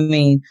us, all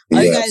you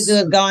got to do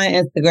is go on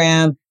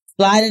Instagram,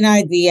 slide in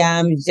our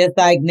DMs, just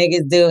like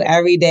niggas do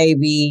every day,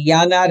 B.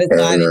 Y'all know how to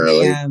slide in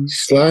DMs.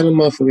 Slide a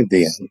motherfucking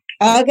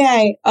DM.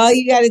 Okay. All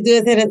you got to do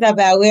is hit us up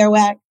at where,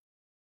 Wack?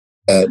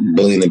 At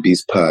Bully and the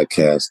Beast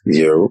Podcast.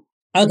 Yo.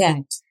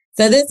 Okay.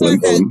 So this one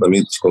says... Let me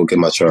just go get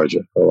my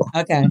charger.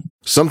 Okay.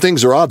 Some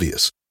things are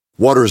obvious.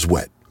 Water is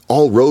wet.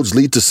 All roads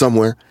lead to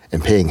somewhere,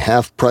 and paying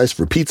half price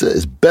for pizza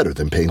is better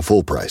than paying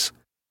full price.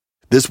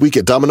 This week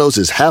at Domino's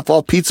is half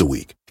off Pizza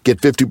Week.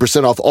 Get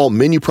 50% off all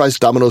menu price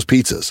Domino's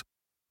pizzas.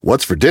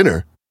 What's for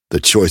dinner? The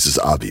choice is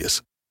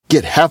obvious.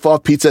 Get half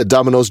off pizza at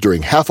Domino's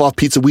during half off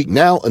Pizza Week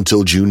now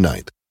until June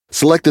 9th.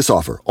 Select this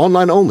offer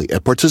online only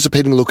at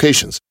participating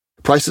locations.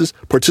 Prices,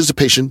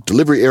 participation,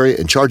 delivery area,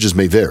 and charges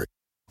may vary.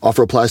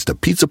 Offer applies to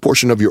pizza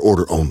portion of your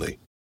order only.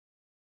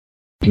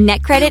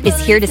 NetCredit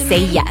is here to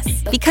say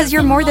yes, because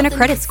you're more than a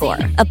credit score.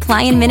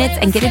 Apply in minutes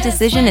and get a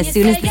decision as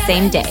soon as the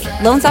same day.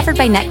 Loans offered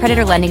by NetCredit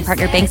or lending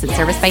partner banks and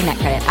serviced by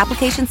NetCredit.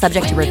 Application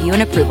subject to review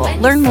and approval.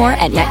 Learn more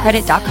at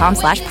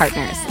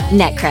netcredit.com/partners.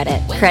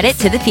 NetCredit. Credit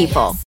to the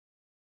people.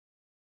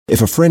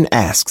 If a friend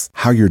asks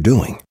how you're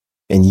doing,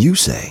 and you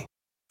say,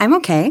 I'm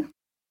okay.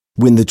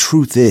 When the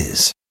truth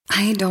is,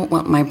 I don't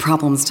want my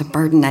problems to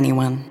burden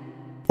anyone.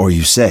 Or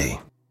you say,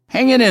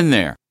 hang it in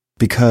there.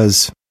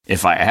 Because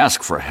if I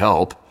ask for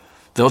help,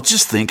 they'll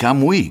just think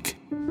I'm weak.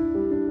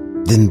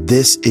 Then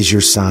this is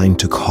your sign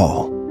to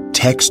call,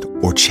 text,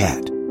 or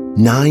chat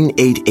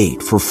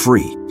 988 for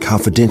free,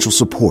 confidential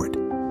support.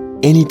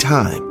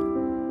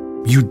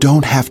 Anytime. You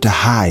don't have to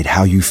hide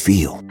how you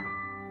feel.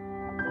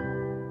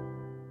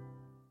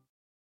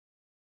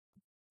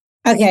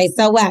 Okay,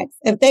 so Wax,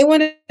 if they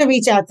want to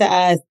reach out to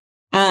us,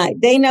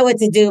 they know what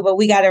to do, but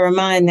we got to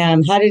remind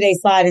them. How do they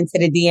slide into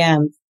the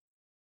DMs?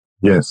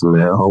 Yes,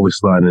 man. Always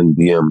slide in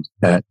DMs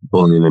at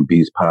Bully and the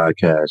Beast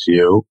Podcast.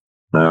 Yo,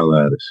 now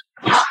at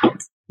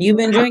us. You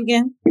been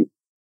drinking?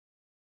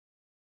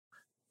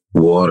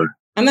 Water.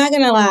 I'm not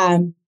going to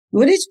lie.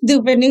 What did you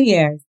do for New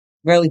Year's?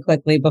 Really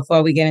quickly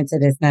before we get into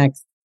this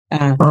next.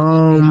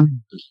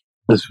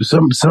 It's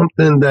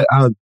something that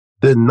I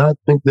did not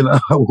think that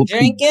I would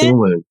be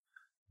doing.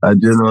 I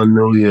did on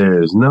New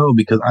Year's. No,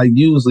 because I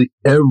usually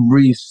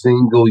every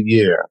single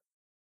year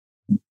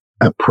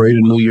I pray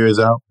the New Year's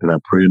out and I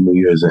pray the New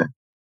Year's in.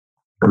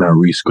 And I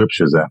read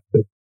scriptures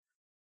after.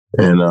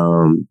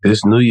 And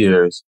this New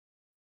Year's,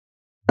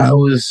 I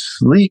was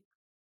asleep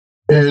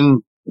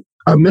and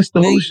I missed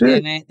the No, whole you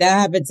shit. didn't. That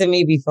happened to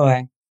me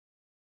before.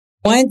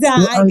 One time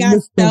Well, I got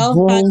missed the so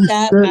whole fucked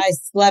up, shit. I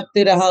slept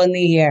through the whole New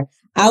Year.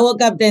 I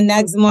woke up the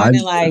next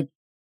morning like,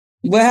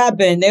 what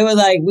happened? They were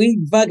like,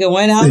 we fucking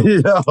went out.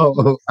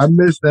 Yo, I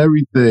missed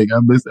everything.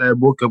 I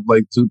woke up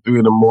like 2, 3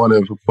 in the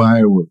morning for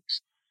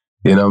fireworks.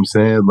 You know what I'm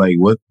saying? Like,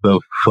 what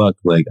the fuck?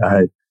 Like,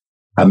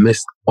 I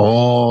missed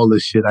all the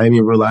shit. I didn't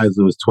even realize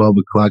it was 12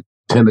 o'clock,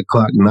 10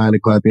 o'clock, 9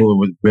 o'clock. I think it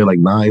was like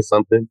 9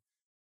 something.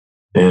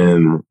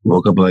 And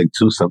woke up at like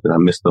 2 something. I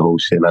missed the whole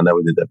shit. And I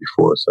never did that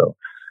before. So,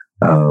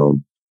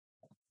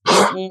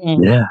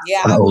 yeah,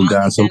 I owe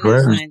God some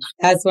prayers.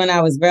 That's when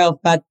I was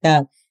real fucked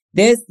up.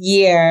 This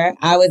year,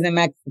 I was in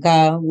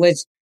Mexico, which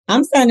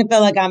I'm starting to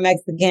feel like I'm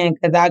Mexican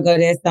because I go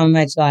there so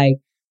much. Like,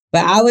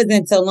 but I was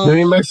in Tulum. You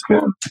ain't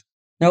Mexican?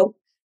 Nope.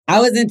 I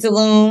was in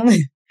Tulum.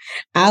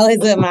 I was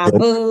with my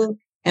boo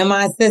and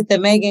my sister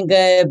Megan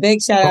Good.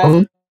 Big shout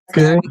out to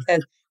her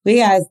because we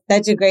had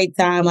such a great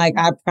time. Like,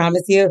 I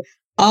promise you,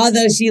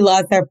 although she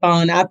lost her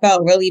phone, I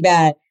felt really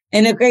bad.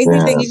 And the crazy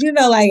thing is,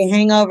 like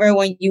Hangover,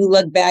 when you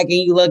look back and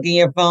you look in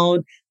your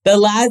phone, the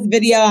last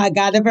video I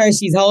got of her,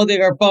 she's holding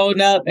her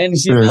phone up and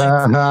she's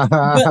like,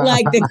 but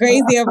like the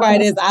crazier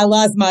part is I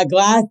lost my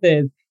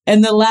glasses.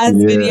 And the last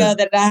video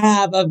that I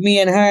have of me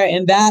and her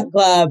in that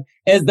club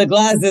is the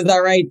glasses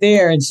are right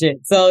there and shit.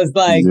 So it's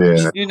like,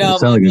 my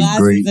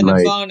glasses and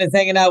the phone is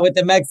hanging out with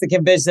the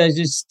Mexican bitch that's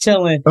just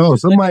chilling. Oh,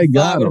 somebody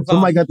got them.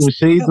 Somebody got them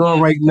shades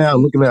on right now,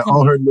 looking at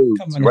all her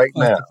nudes right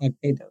now.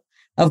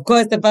 Of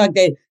course the fuck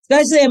they,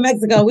 especially in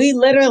Mexico. We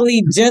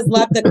literally just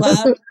left the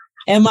club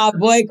and my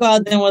boy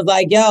called and was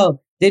like,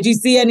 yo, did you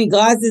see any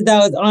glasses that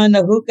was on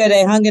the hookah?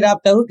 They hung it off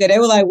the hookah. They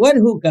were like, what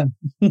hookah?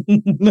 And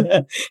we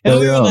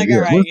were like,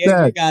 all right,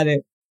 you got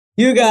it.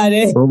 You got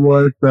it.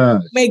 What's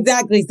that?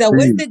 Exactly. So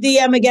what's the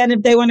DM again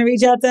if they want to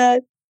reach out to us?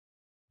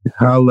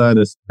 Holla at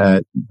us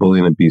at Bully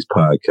and the Beast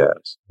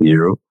Podcast.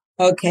 You.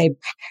 Okay,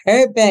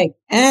 perfect.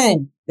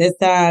 And this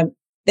time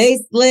they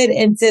slid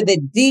into the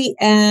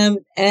DM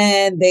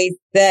and they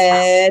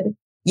said,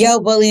 yo,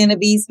 Bully and the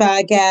Beast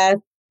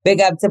Podcast. Big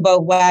up to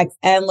both Wax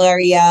and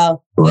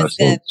L'Oreal. What's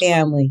good,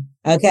 family?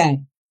 Okay.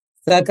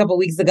 So a couple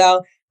weeks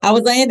ago, I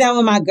was laying down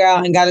with my girl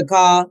and got a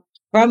call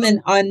from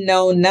an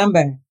unknown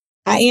number.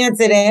 I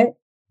answered it,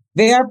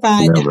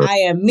 verified that I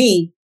am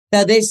me.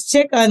 So this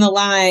chick on the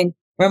line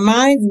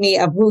reminds me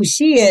of who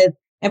she is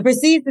and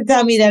proceeds to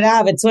tell me that I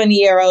have a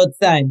 20-year-old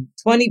son,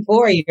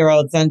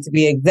 24-year-old son to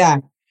be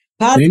exact,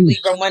 possibly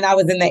from when I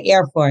was in the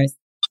Air Force.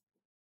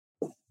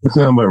 That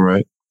sounds about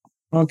right.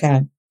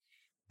 Okay.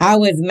 I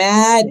was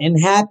mad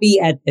and happy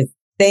at the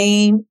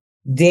same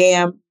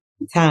damn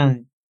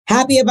time.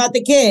 Happy about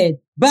the kid,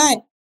 but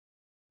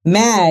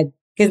mad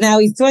because now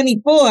he's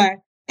 24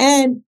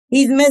 and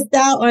he's missed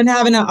out on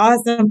having an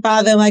awesome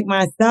father like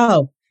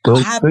myself.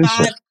 I have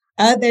 5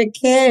 other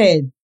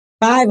kids,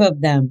 5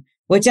 of them,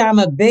 which I'm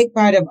a big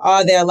part of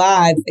all their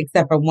lives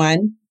except for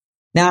one.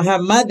 Now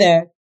her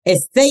mother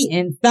is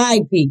Satan's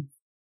side piece.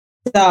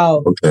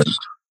 So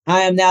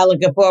I am now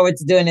looking forward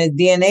to doing his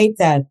DNA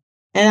test.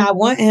 And I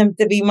want him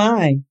to be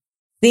mine.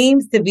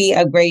 Seems to be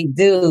a great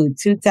dude,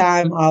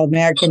 2-time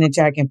All-American in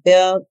track and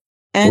field,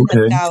 and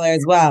a scholar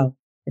as well.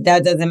 But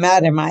that doesn't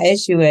matter. My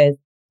issue is,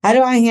 how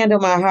do I handle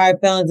my hard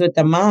feelings with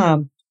the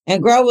mom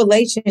and grow a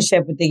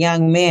relationship with the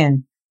young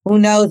man? Who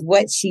knows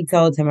what she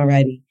told him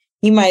already?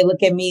 He might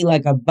look at me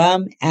like a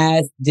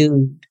bum-ass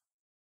dude.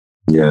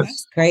 Yes.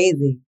 That's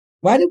crazy.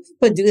 Why do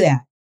people do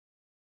that?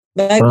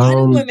 Like, why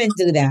do women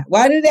do that?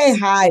 Why do they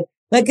hide?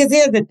 Like, because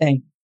here's the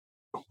thing.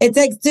 It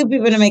takes 2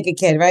 people to make a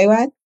kid, right,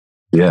 what?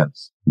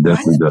 Yes,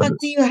 definitely does. Why the fuck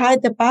do you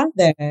hide the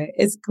father?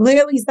 It's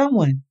clearly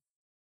someone.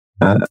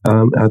 I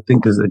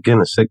think it's, again,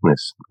 a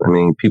sickness. I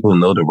mean, people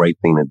know the right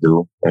thing to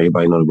do.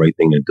 Everybody know the right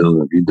thing to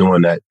do. If you're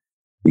doing that,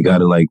 you got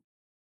to, like,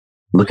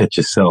 look at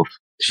yourself.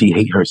 She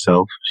hate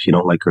herself. She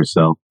don't like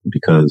herself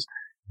because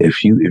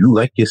if you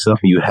like yourself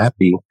and you're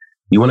happy,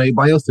 you want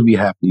everybody else to be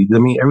happy. I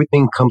mean,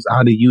 everything comes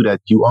out of you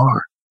that you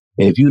are.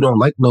 And if you don't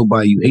like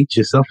nobody, you hate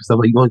yourself and stuff,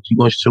 like you're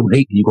going to show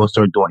hate. You're going to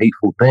start doing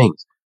hateful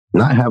things.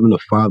 Not having a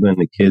father in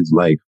the kid's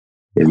life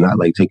is not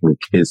like taking the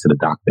kids to the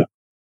doctor.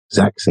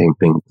 Exact same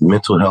thing.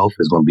 Mental health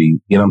is going to be,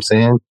 you know what I'm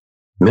saying?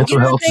 Mental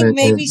health. I think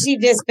maybe she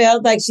just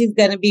feels like she's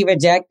going to be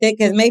rejected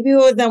because maybe it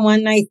was a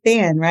one night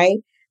stand, right?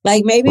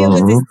 Like maybe it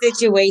was a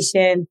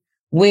situation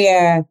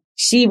where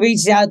she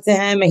reached out to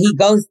him and he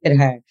ghosted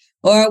her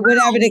or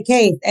whatever the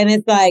case. And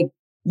it's like,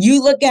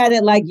 you look at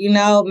it like,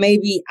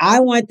 maybe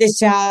I want this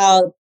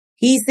child.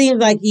 He seems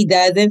like he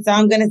doesn't, so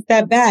I'm going to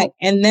step back.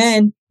 And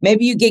then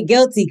maybe you get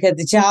guilty because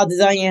the child is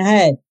on your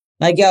head.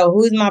 Like, yo,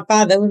 who's my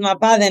father? Who's my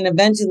father? And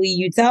eventually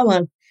you tell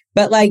him.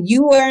 But like,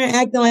 you weren't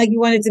acting like you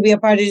wanted to be a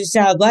part of this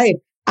child's life,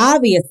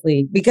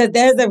 obviously, because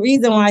there's a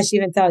reason why she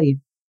didn't tell you.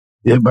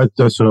 Yeah, but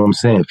that's what I'm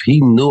saying. If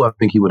he knew, I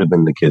think he would have been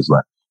in the kid's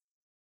life.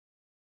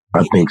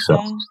 I think so.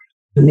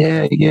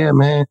 Yeah,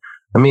 man.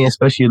 I mean,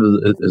 especially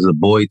as a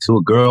boy to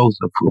a girl,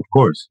 of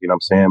course, you know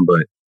what I'm saying?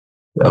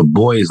 But a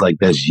boy is like,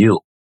 that's you.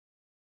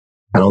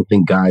 I don't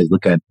think guys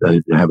look at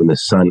having a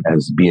son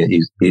as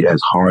being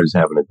as hard as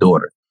having a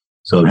daughter.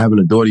 So having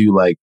a daughter, you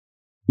like,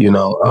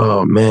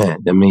 oh man,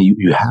 I mean,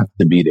 you have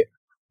to be there.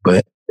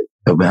 But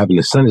having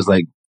a son is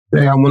like,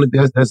 hey, I want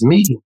to, that's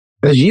me.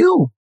 That's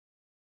you.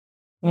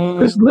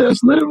 That's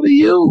literally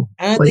you.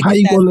 I don't like, think how it's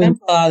you that gonna...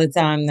 simple all the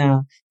time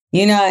now.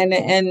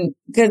 And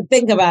because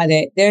think about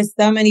it. There's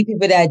so many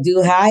people that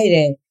do hide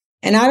it.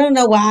 And I don't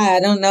know why. I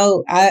don't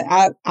know.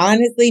 I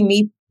honestly,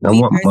 me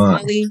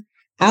personally,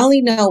 I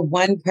only know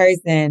one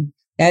person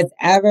that's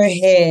ever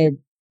hid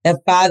the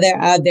father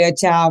of their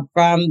child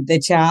from the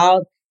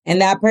child.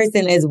 And that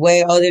person is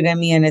way older than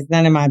me and it's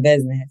none of my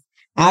business.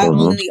 I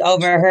only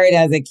overheard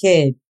as a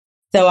kid.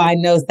 So I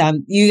know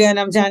some, you get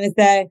what I'm trying to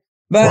say?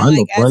 But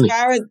as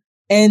far as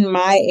in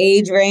my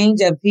age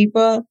range of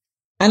people,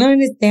 I don't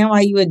understand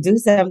why you would do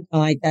something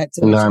like that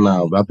to me.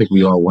 No. I think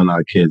we all want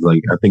our kids.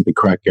 Like, I think the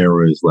crack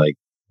era is like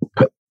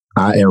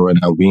our era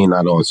now. We ain't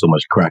not on so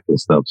much crack and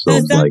stuff. So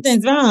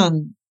something's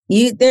wrong.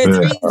 There's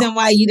a reason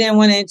why you didn't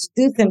want to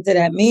introduce him to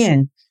that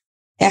man.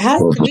 It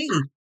has to be.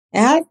 It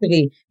has to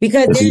be.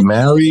 Because is he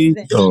married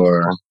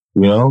or,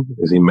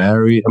 is he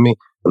married? I mean,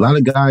 a lot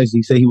of guys,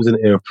 he said he was in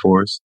the Air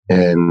Force,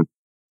 and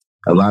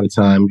a lot of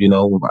times,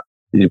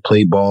 you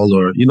play ball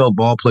or,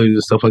 ball players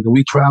and stuff like that.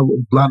 We travel,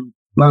 a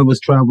lot of us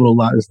travel a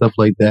lot and stuff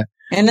like that.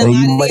 And a lot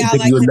of y'all like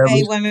to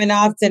pay women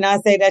off to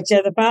not say that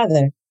you're the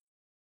father.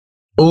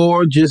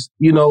 Or just,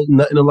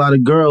 nutting a lot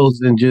of girls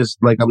and just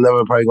like, I'm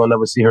probably going to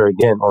never see her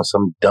again on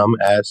some dumb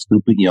ass,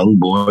 stupid young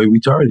boy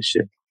retarded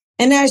shit.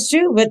 And that's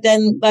true. But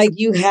then, like,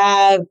 you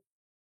have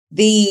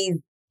these,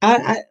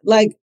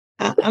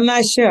 I'm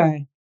not sure.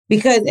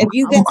 Because if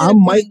you get to the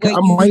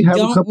point where you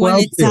don't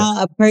want to tell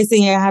a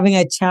person you're having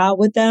a child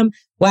with them,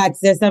 Wax,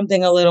 there's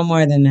something a little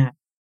more than that.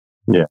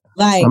 Yeah.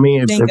 Like, I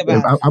mean,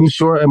 if I'm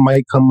sure it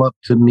might come up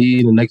to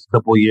me in the next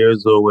couple of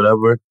years or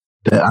whatever,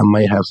 that I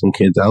might have some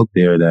kids out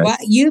there that... Well,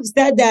 you've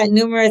said that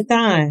numerous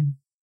times.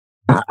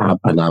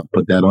 And I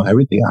put that on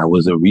everything. I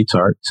was a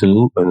retard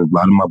too. And a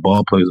lot of my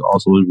ball players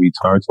also was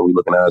retards. So we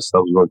looking at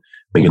ourselves, we're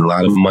making a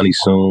lot of money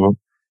soon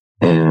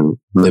and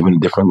living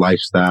different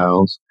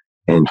lifestyles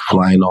and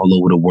flying all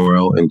over the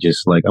world. And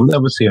just like, I'll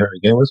never see her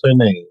again. What's her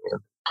name?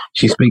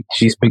 She speak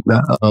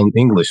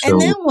English. So.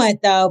 And then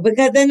what though?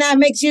 Because then that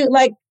makes you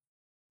like,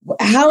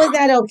 how is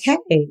that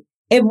okay?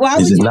 Why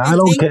would you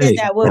think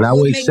that? What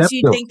makes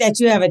you think that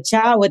you have a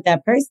child with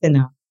that person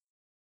though?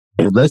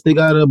 Unless they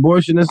got an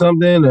abortion or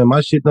something and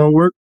my shit don't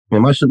work,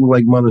 and my shit look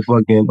like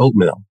motherfucking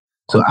oatmeal.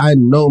 So I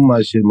know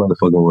my shit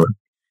motherfucking work.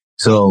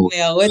 So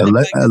what the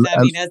fuck does that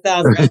mean? That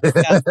sounds really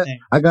disgusting.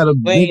 I got a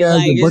big ass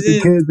bunch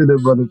of kids in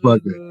this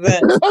motherfucker.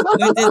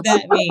 What does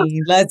that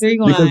mean? Let's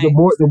rewind. Because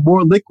the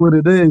more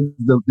liquid it is,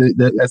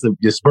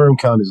 your sperm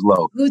count is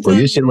low. So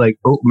your shit like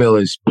oatmeal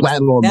is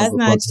splatting on. That's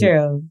not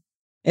true.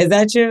 Is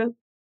that true?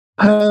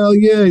 Hell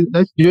yeah,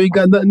 you ain't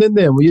got nothing in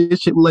there. When your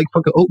shit like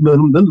fucking oatmeal,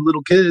 them the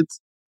little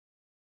kids.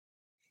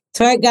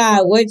 Swear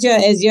God,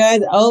 is yours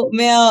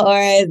oatmeal or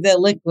is it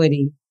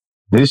liquidy?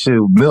 This shit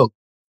milk.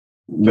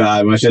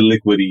 Nah, my shit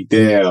liquidy.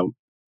 Damn.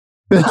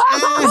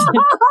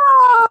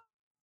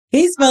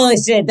 He's full of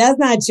shit. That's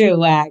not true,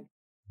 Wack.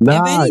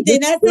 Nah, if anything,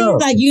 that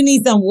seems like you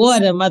need some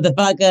water,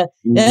 motherfucker.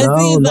 That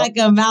seems like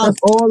a That's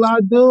all I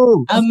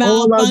do. A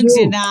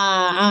malfunction.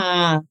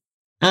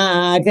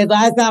 Because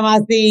last time I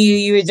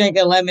see you were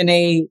drinking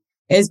lemonade.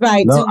 It's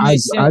probably too much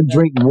sugar. I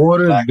drink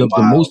water.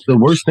 The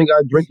worst thing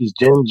I drink is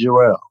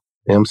ginger ale.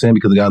 You know what I'm saying?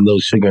 Because it got a little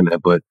sugar in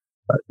it. But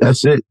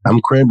that's it. I'm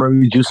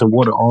cranberry juice and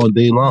water all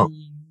day long.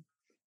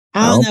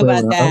 I don't know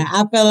about that.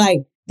 I feel like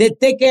the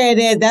thicker it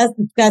is, that's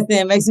disgusting.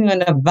 It makes me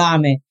want to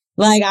vomit.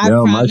 Like, I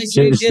promise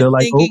you, just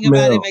thinking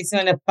about it makes me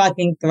want to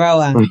fucking throw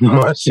up.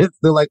 My shit's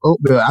still like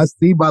oatmeal. I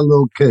see my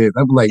little kids.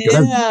 I'm like,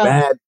 that's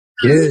bad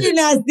kids. You do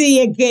not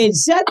see your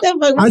kids. Shut the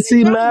fuck up. I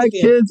see mad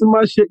kids in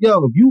my shit.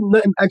 Yo, if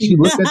you actually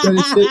look at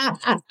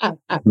that shit,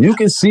 you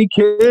can see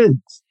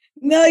kids.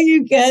 No,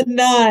 you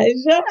cannot.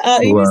 Shut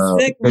up. You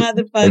sick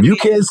motherfucker.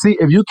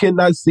 If you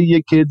cannot see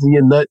your kids in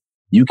your nut,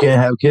 you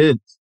can't have kids.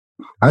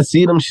 I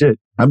see them shit.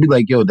 I'd be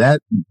like, yo,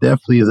 that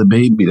definitely is a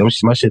baby.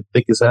 My shit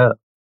thick as hell.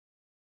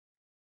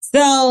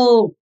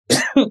 So,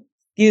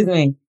 excuse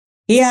me.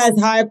 He has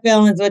hard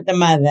feelings with the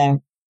mother.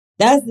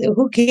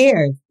 Who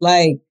cares?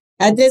 Like,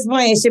 at this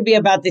point, it should be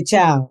about the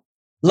child.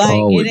 Like,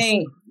 It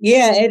ain't.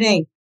 Yeah, it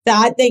ain't. So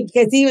I think,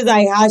 because he was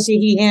like, how should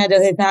he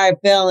handle his hard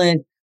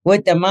feelings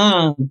with the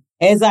mom?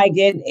 It's like,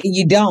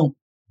 you don't.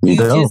 You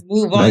just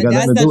move on.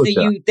 That's something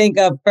you think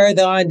of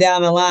further on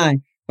down the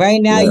line.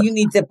 Right now, you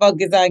need to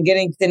focus on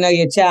getting to know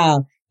your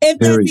child. If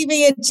that's even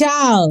your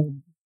child.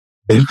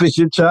 If it's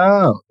your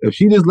child. If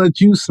she just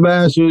let you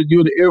smash her,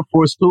 you're the Air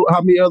Force,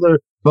 how many other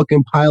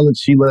fucking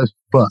pilots she let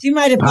fuck? She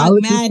might have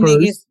fucked mad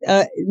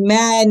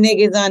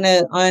niggas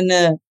on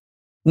a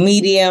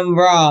medium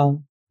raw.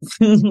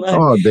 Like,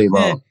 all day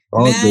long.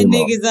 Mad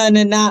niggas on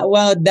the not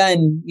well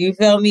done. You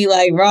feel me?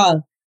 Like raw.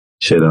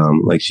 Shit,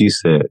 like she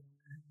said,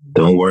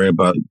 don't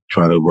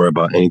try to worry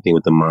about anything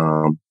with the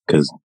mom.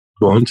 Because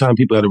the only time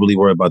people got to really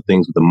worry about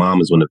things with the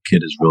mom is when the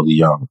kid is really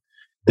young.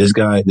 This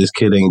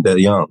kid ain't that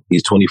young.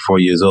 He's 24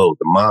 years old.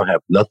 The mom have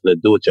nothing to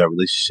do with your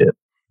relationship.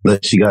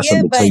 Unless she got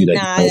something to tell you that.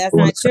 Nah, that's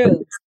not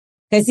true.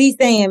 Because he's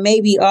saying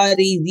maybe all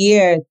these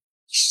years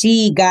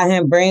she got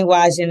him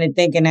brainwashed into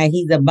thinking that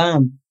he's a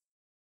bum.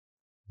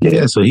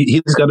 Yeah, so he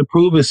just got to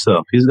prove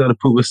himself. He's got to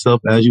prove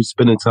himself as you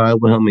spending time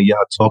with him and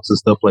y'all talks and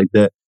stuff like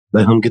that.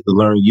 Let him get to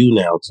learn you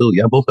now, too.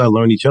 Y'all both got to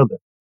learn each other.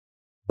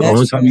 The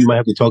only time you might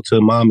have to talk to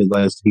a mom is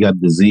like he got a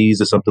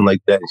disease or something like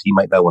that, and she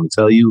might not want to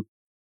tell you,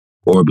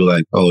 or be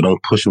like, "Oh,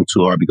 don't push him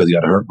too hard because he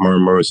got a hurt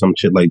murmur or some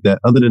shit like that."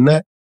 Other than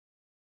that,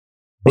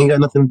 ain't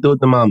got nothing to do with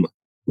the mama.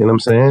 You know what I'm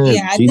saying?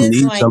 Yeah, at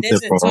this point,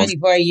 this is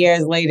 24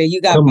 years later.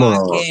 You got 5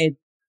 kids.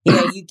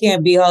 Yeah, you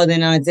can't be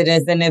holding on to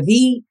this. And if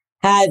he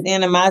has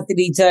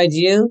animosity towards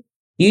you,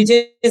 you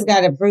just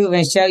got to prove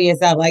and show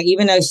yourself. Like,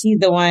 even though she's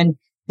the one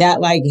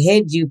that like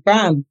hid you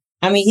from.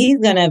 I mean, he's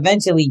going to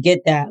eventually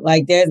get that.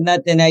 Like, there's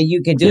nothing that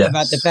you can do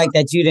about the fact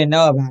that you didn't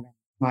know about it.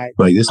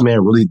 Like, this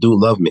man really do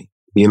love me.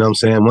 You know what I'm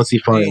saying? Once he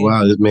finds out,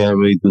 wow, this man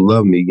really do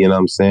love me, you know what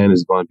I'm saying?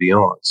 It's going to be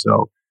on.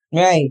 So,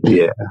 right.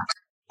 Yeah.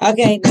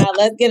 Okay, now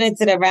let's get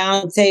into the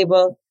round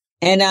table.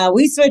 And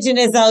we switching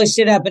this whole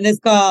shit up, and it's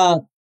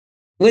called,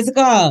 what's it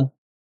called?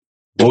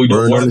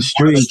 Word on the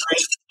street.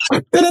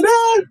 Word on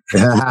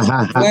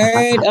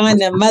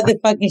the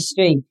motherfucking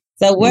street.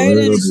 So word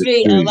on the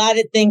street, a lot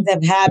of things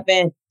have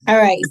happened. All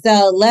right,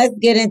 so let's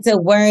get into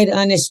word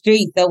on the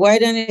street. The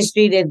word on the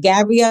street is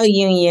Gabrielle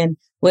Union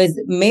was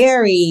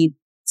married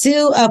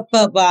to a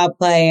football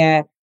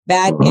player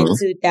back in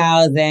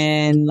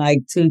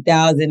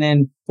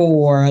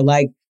 2004.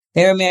 Like,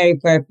 they were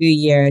married for a few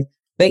years.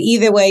 But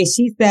either way,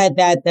 she said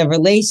that the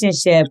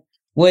relationship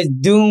was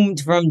doomed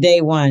from day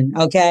one,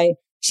 okay?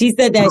 She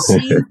said that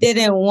she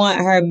didn't want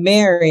her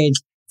marriage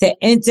to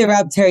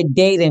interrupt her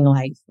dating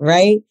life,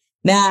 right?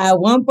 Now, at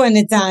one point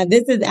in time,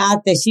 this is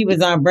after she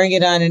was on Bring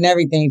It On and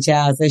everything,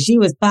 child. So she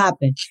was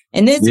popping.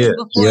 And this was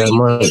before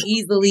you could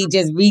easily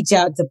just reach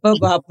out to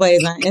football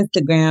players on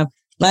Instagram.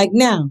 Like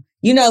now,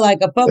 you know, like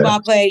a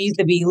football player used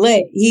to be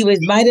lit. He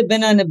might have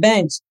been on the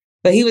bench,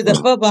 but he was a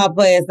football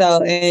player.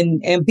 So,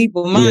 and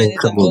people mind,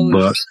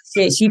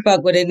 shit, she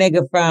fucked with a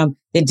nigga from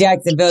the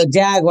Jacksonville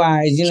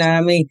Jaguars. You know what I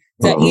mean?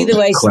 So either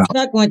way, she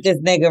fucked with this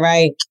nigga,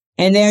 right?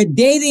 And they're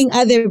dating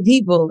other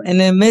people in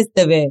the midst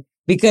of it.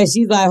 Because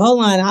she's like,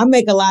 hold on, I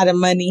make a lot of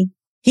money.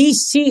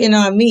 He's cheating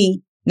on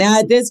me. Now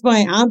at this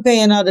point, I'm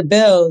paying all the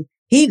bills.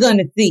 He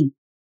gonna see.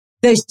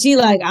 So she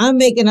like, I'm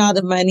making all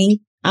the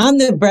money. I'm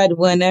the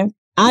breadwinner.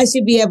 I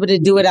should be able to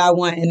do what I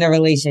want in the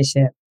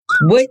relationship.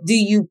 What do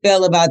you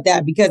feel about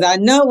that? Because I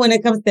know when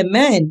it comes to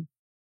men,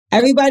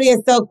 everybody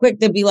is so quick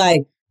to be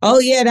like, oh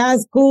yeah,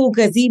 that's cool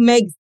because he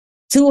makes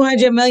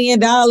 $200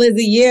 million a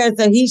year,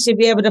 so he should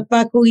be able to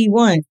fuck who he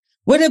wants.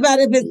 What about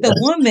if it's the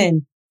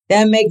woman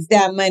that makes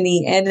that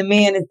money and the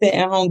man is sitting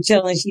home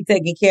chilling, she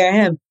taking care of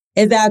him?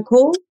 Is that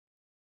cool?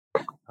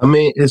 I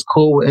mean, it's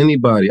cool with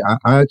anybody.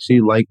 I actually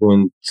like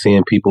when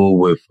seeing people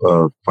with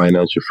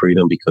financial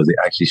freedom because they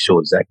actually show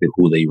exactly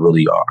who they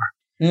really are.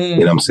 You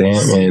know what I'm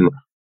saying? And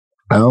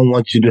I don't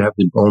want you to have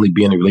to only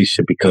be in a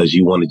relationship because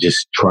you want to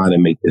just try to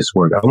make this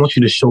work. I want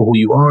you to show who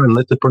you are and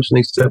let the person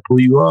accept who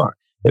you are.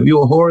 If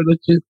you're a whore, let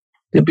you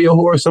be a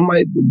whore.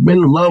 Somebody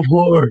men love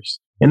whores.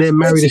 And then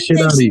marry the shit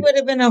out of you. She would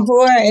have been a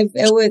whore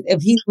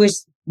if he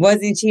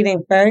wasn't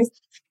cheating first.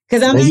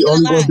 Because I'm and not you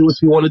only gonna do what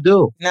you want to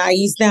do. Nah,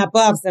 you snap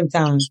off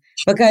sometimes.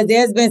 Because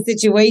there's been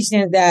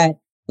situations that,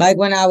 like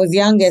when I was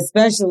younger,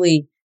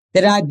 especially,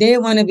 that I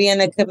did want to be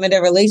in a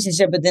committed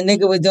relationship, but the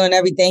nigga was doing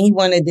everything he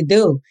wanted to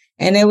do.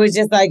 And it was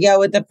just like, yo,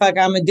 what the fuck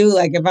I'm gonna do?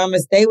 Like, if I'm gonna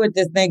stay with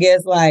this nigga,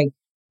 it's like,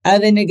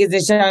 other niggas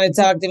is trying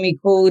to talk to me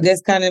cool.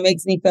 This kind of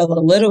makes me feel a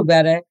little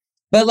better.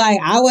 But like,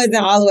 I wasn't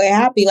all the way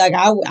happy. Like,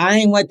 I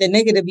ain't want the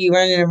nigga to be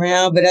running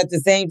around, but at the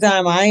same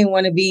time, I ain't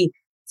want to be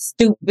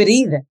stupid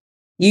either.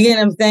 You get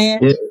what I'm saying?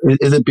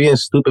 Is it being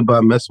stupid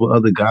by messing with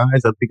other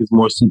guys? I think it's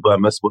more stupid by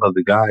messing with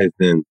other guys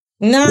than.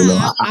 No, you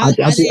know, I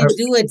didn't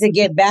do it to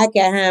get back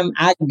at him.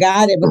 I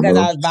got it because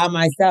I was by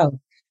myself.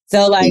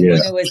 So like when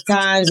it was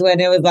times when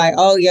it was like,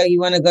 oh, yo, you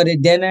want to go to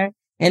dinner?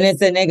 And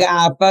it's a nigga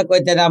I fuck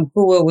with that I'm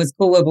cool with, was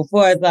cool with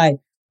before. It's like,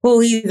 cool,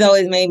 he's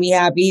always made me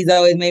happy. He's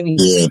always made me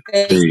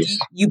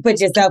you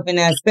put yourself in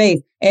that space.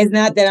 It's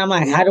not that I'm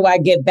like, how do I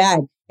get back?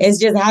 It's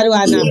just, how do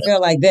I not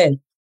feel like this?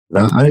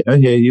 No, I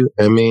hear you.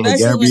 I mean,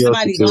 especially when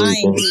somebody's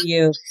lying to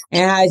you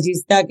and has you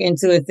stuck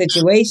into a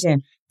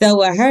situation. So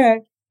with her,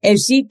 if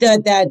she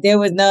thought that there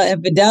was no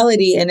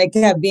infidelity and it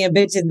kept being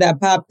bitches that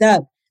popped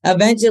up,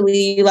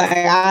 eventually you like, all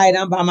right,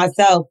 I'm by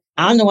myself.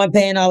 I'm the one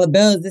paying all the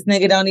bills. This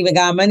nigga don't even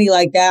got money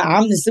like that.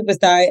 I'm the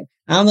superstar.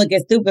 I'm looking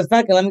stupid.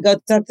 Fuck it. Let me go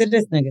talk to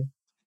this nigga.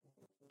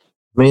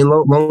 I mean,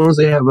 long as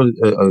they have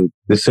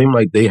it seemed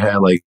like they had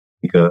like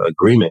a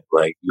agreement,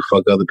 like you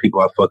fuck other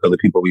people, I fuck other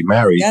people, we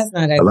married. That's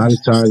not a lot of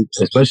times,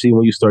 especially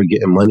when you start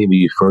getting money, when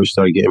you first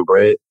start getting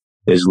bread,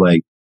 it's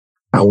like,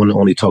 I want to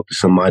only talk to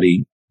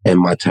somebody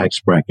in my tax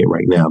bracket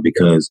right now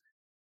because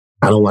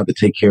I don't have to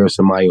take care of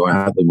somebody or I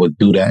have to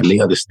do that. And they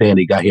understand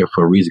they got here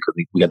for a reason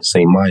because we got the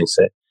same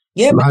mindset.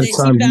 Yeah, but then she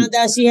found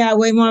out she had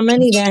way more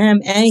money than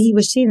him and he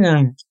was cheating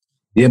on her.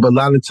 Yeah, but a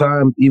lot of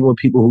time, even with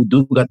people who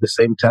do got the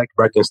same tax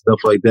bracket and stuff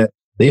like that,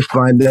 they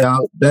find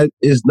out that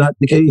is not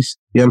the case.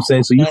 You know what I'm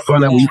saying? So you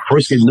find out when you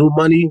first get new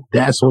money,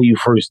 that's when you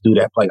first do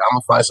that. Like, I'm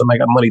going to find somebody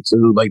got money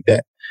too, like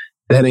that.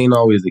 That ain't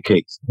always the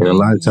case. And a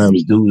lot of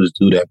times dudes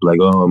do that. Like,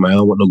 oh, man, I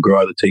don't want no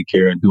girl to take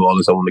care and do all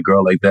this. I want a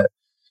girl like that.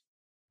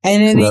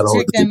 And then they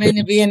trick them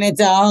into being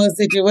into a whole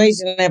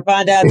situation and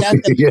find out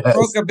that's the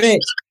broker bitch.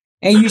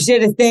 And you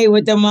should have stayed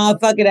with the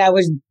motherfucker that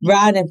was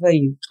riding for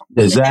you.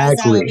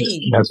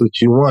 Exactly. That's what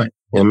you want.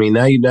 I mean,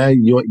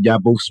 y'all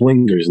both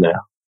swingers now.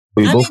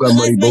 We both got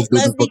money, both do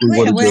the fuck we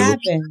want to do. What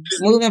happened?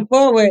 Moving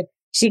forward,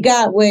 she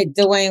got with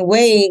Dwayne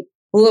Wade,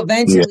 who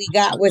eventually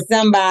got with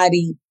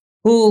somebody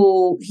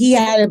who he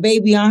had a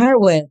baby on her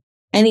with.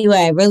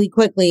 Anyway, really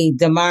quickly,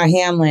 Damar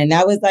Hamlin.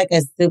 That was like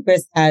a super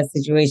sad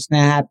situation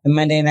that happened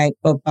Monday Night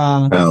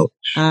Football. Ouch.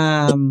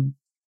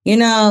 You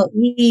know,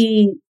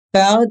 he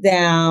fell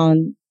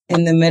down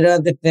in the middle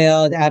of the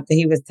field after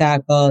he was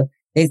tackled.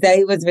 They said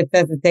he was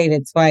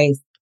resuscitated twice.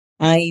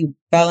 He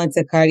fell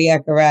into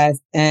cardiac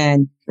arrest,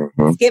 and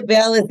Skip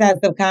Bayless has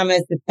some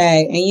comments to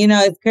say. And, you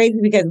know, it's crazy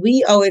because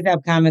we always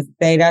have comments to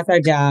say. That's our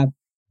job.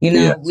 You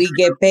know, we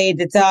get paid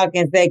to talk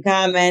and say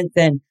comments,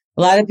 and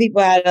a lot of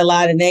people had a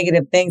lot of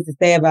negative things to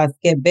say about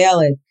Skip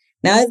Bayless.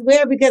 Now, it's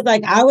weird because,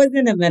 like, I was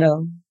in the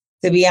middle,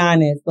 to be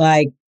honest.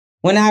 Like,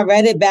 when I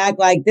read it back,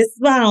 like, this is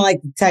why I don't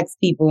like to text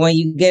people when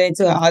you get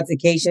into an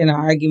altercation or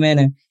argument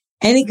or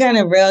any kind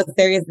of real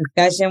serious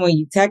discussion. When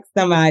you text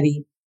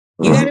somebody,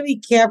 you got to be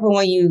careful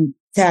when you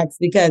text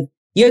because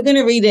you're going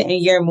to read it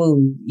in your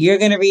mood. You're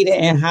going to read it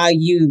in how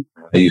you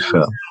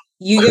feel.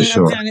 You get what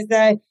I'm trying to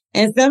say?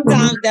 And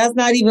sometimes that's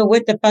not even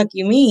what the fuck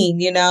you mean.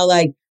 You know,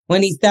 like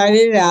when he started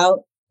it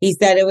out, he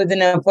said it was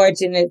an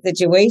unfortunate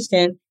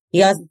situation.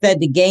 He also said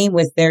the game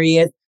was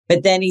serious,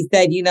 but then he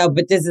said, you know,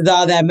 but this is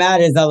all that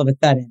matters all of a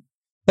sudden.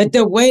 But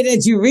the way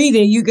that you read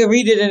it, you can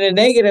read it in a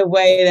negative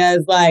way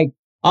that's like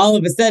all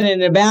of a sudden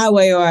in a bad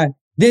way, or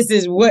this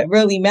is what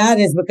really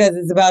matters because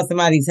it's about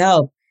somebody's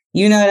health.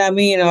 You know what I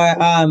mean?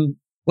 Or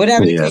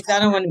whatever the case. I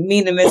don't want to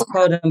mean to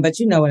misquote him, but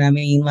you know what I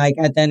mean. Like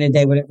at the end of the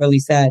day, what it really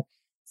said.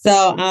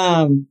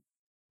 So,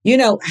 you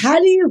know, how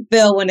do you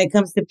feel when it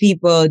comes to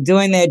people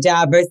doing their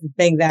job versus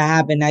things that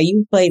happen? Now,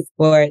 you play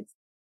sports,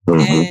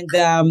 and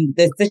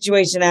the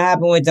situation that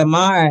happened with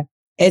Damar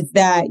is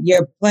that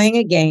you're playing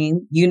a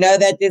game. You know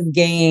that this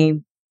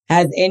game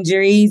has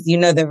injuries. You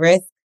know the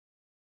risk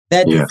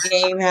that this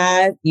game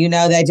has. You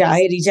know that y'all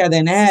hit each other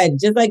in the head,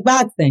 just like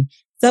boxing.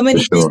 So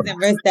many things and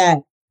risks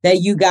that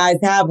you guys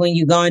have when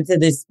you go into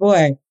this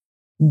sport.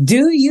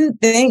 Do you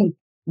think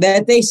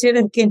that they should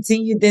have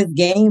continued this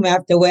game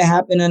after what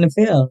happened on the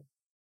field?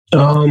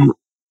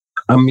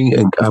 I mean,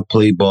 I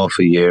played ball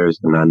for years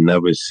and I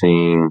never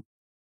seen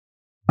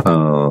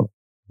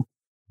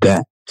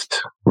that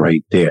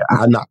right there.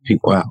 I knock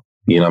people out.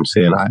 You know what I'm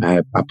saying?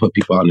 I put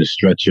people on the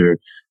stretcher,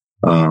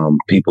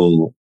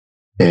 people,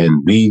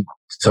 and we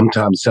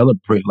sometimes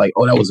celebrate like,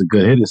 oh, that was a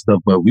good hit and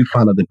stuff, but we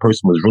found out the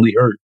person was really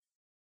hurt.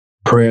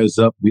 Prayers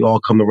up. We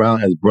all come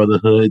around as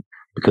brotherhood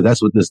because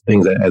that's what this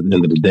thing's at the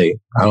end of the day.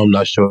 I'm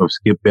not sure if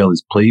Skip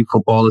Bayless played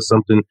football or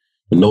something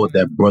to know what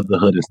that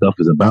brotherhood and stuff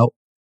is about.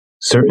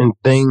 Certain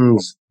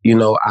things, you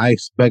know, I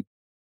expect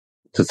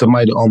to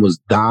somebody to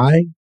almost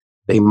die,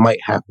 they might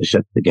have to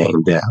shut the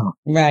game down.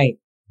 Right.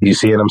 You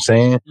see what I'm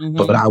saying?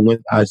 But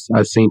I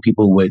seen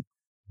people with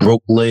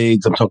broke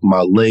legs. I'm talking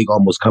about leg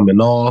almost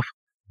coming off,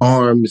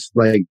 arms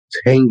like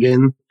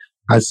hanging.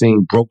 I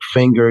seen broke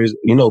fingers,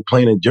 you know,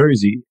 playing in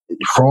Jersey,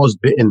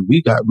 frostbitten.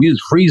 We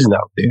was freezing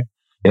out there. You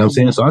know what I'm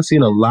saying? So I've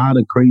seen a lot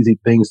of crazy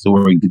things to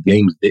where the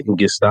games didn't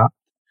get stopped.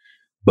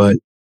 But,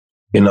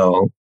 you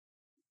know,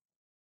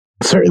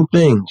 certain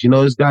things, you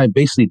know, this guy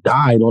basically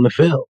died on the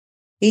field.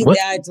 He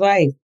died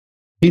twice.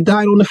 He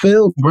died on the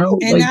field, bro.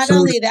 And like, not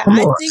only that, I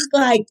think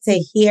like to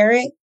hear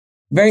it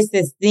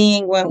versus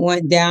seeing what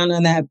went down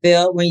on that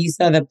field when you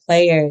saw the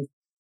players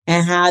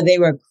and how they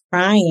were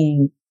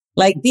crying.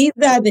 Like these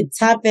are the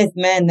toughest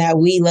men that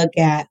we look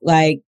at.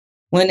 Like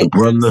when it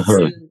comes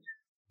to,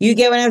 you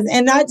get what I'm saying?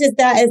 And not just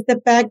that, it's the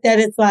fact that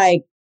it's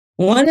like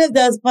one of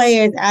those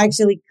players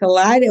actually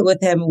collided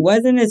with him. It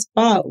wasn't his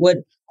fault.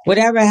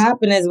 Whatever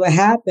happened is what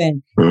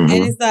happened. And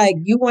it's like,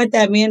 you want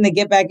that man to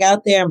get back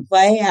out there and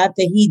play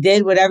after he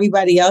did what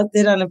everybody else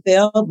did on the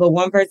field, but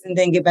one person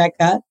didn't get back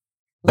up.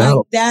 Like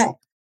that.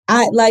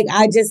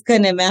 I just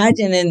couldn't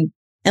imagine.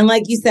 And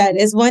like you said,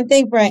 it's one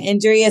thing for an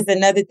injury. It's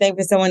another thing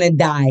for someone to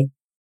die.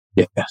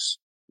 Yes.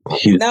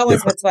 Not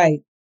once but twice.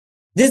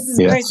 This is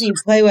a person you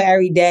play with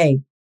every day.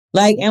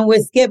 Like, and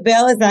with Skip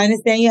Bayless, I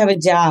understand you have a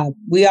job.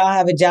 We all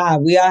have a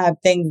job. We all have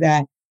things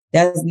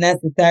that's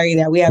necessary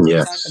that we have to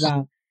talk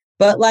about.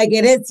 But like,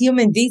 it is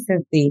human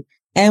decency.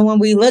 And when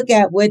we look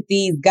at what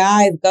these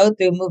guys go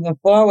through moving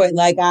forward,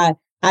 like I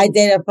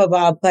dated a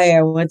football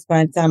player once upon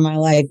a time in my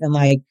life. And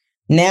like,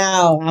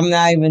 now I'm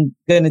not even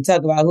going to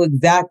talk about who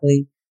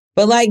exactly,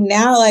 but like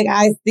now, like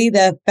I see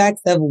the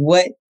effects of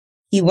what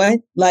he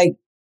went. Like,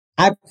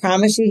 I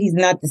promise you, he's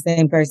not the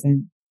same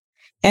person.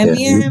 And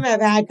me and him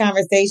have had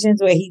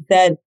conversations where he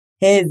said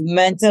his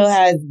mental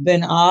has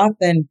been off.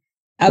 And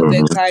a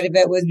big part of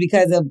it was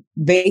because of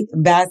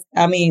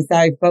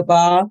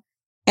football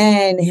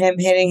and him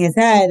hitting his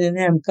head and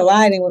him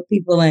colliding with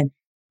people. And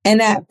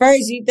at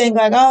first you think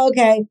like, oh,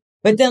 okay.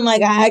 But then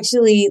like, I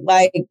actually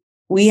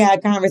we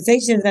had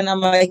conversations and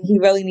I'm like, he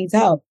really needs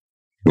help.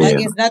 Like,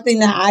 it's nothing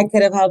that I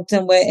could have helped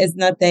him with. It's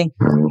nothing.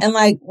 And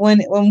like, when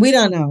we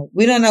don't know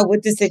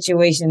what the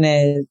situation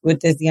is with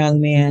this young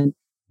man.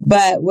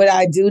 But what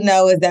I do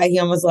know is that he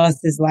almost lost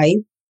his life,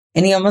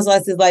 and he almost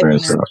lost his life on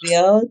the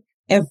field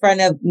in front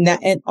of,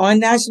 on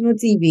national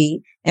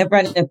TV, in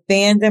front of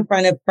fans, in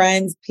front of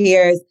friends,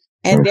 peers.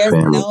 And there's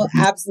no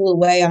absolute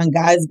way on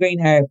God's green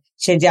earth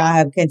should y'all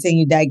have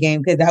continued that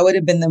game, because that would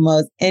have been the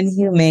most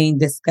inhumane,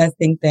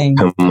 disgusting thing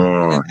I've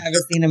ever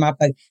seen in my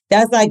life.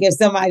 That's like if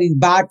somebody's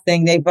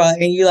boxing,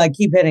 and you like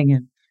keep hitting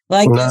him.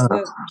 Like,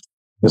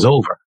 it's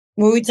over.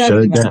 What are we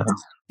talking about?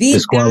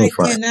 These guys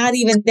they're not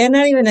even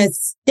in a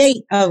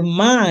state of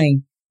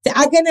mind.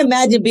 I can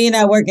imagine being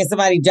at work and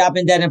somebody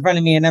dropping dead in front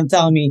of me and them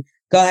telling me,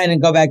 go ahead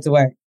and go back to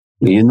work.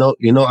 I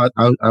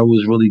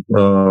was really,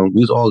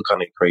 we was all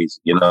kind of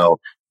crazy,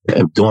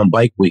 doing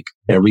bike week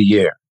every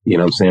year. You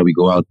know what I'm saying? We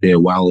go out there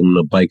wilding on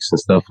the bikes and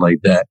stuff like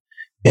that.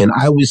 And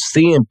I was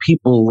seeing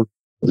people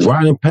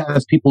riding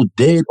past people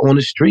dead on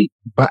the street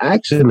by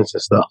accidents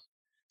and stuff.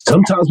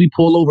 Sometimes we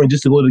pull over and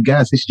just to go to the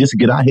gas station just to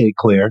get our head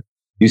clear.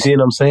 You see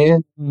what I'm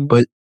saying? Mm-hmm.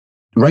 But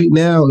right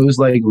now, it was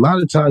like a lot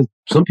of times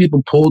some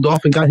people pulled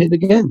off and got hit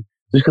again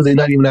just because they're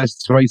not even at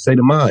the right state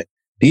of mind.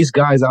 These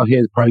guys out here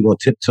is probably going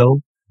to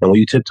tiptoe. And when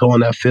you tiptoe on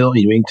that field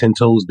and you ain't 10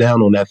 toes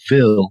down on that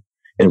field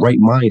in right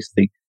mind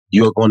state,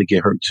 you're going to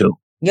get hurt too.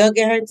 You'll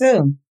get hurt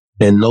too.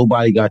 And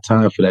nobody got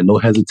time for that. No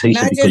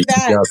hesitation. Not just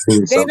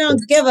that. They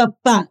don't give a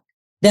fuck.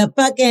 The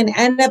fucking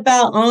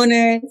NFL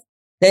owners,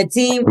 the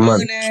team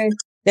owners,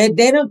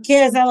 they don't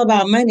care. It's all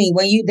about money.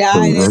 When you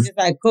die, they're just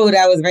like, cool,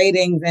 that was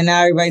ratings. And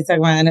now everybody's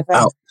talking about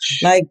NFL. Ouch.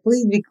 Like,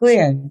 please be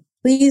clear.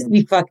 Please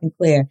be fucking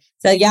clear.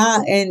 So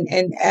y'all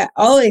and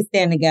always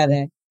stand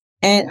together.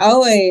 And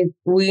always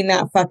we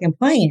not fucking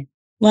playing.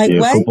 Like,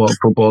 what?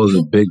 Football is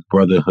a big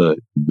brotherhood.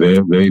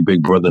 Very, very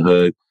big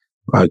brotherhood.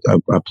 I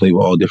play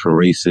with all different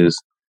races.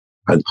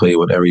 I play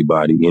with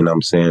everybody, you know what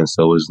I'm saying?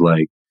 So it's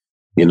like,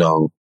 I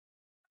don't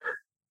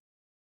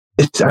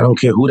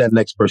care who that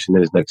next person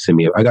is next to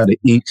me. If I got to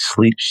eat,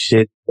 sleep,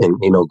 shit, and,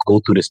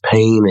 go through this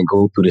pain and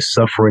go through this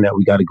suffering that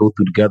we got to go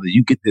through together,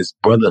 you get this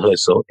brotherhood.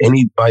 So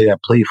anybody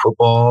that play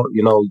football,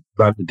 a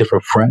lot of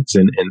different frats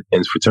and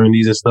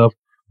fraternities and stuff,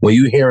 when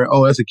you hear,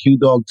 oh, that's a Q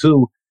dog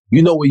too,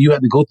 you know what you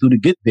had to go through to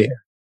get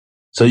there.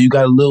 So you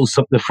got a little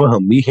something for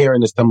him. Me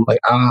hearing this, I'm like,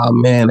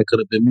 man, it could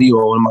have been me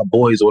or one of my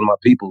boys or one of my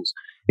peoples.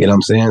 You know what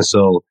I'm saying?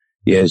 So,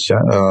 yeah,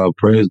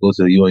 prayers go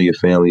to you and your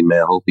family,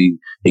 man. Hope he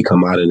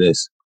come out of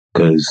this.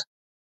 Because,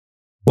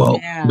 but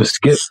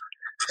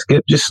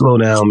Skip, just slow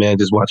down, man.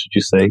 Just watch what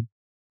you say. You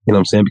know what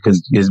I'm saying?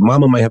 Because his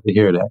mama might have to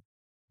hear that.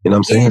 You know what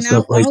I'm saying?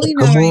 Stuff like that.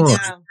 Come on.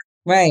 Now,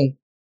 right.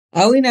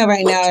 All we know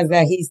right now is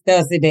that he's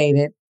still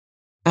sedated.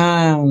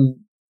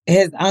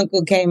 His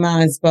uncle came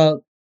out and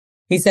spoke.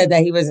 He said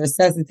that he was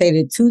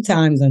resuscitated 2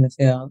 times on the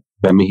field.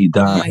 I mean, he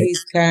died.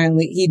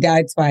 He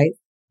died twice.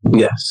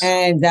 Yes.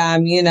 And,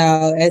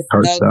 it's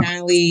still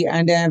currently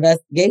under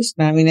investigation.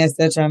 I mean, they're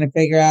still trying to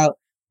figure out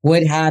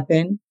what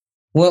happened,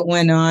 what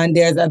went on.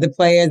 There's other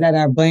players that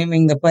are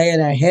blaming the player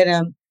that hit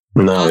him.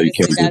 No, honestly, you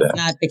can't do that. That's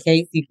not the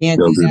case. You can't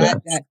do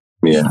that.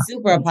 He's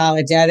super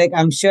apologetic.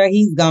 I'm sure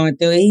he's going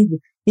through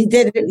it. He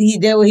did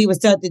what he was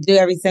taught to do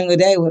every single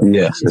day.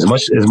 Yes. As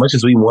much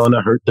as we want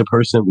to hurt the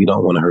person, we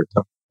don't want to hurt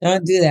them.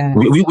 Don't do that.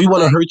 We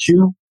want to hurt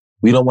you.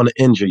 We don't want to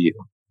injure you.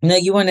 No,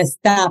 you want to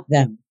stop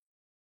them.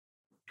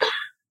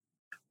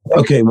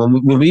 Okay,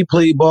 when we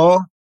played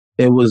ball,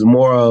 it was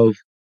more of,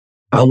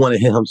 I want to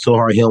hit him so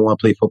hard he don't want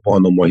to play football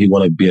no more. He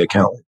want to be an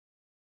accountant.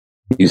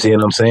 You see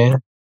what I'm saying?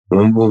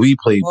 When we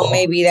played ball. Well,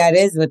 maybe that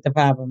is what the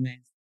problem is.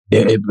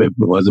 Yeah, it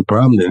was a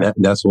problem. And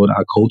that's what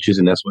our coaches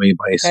and that's what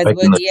everybody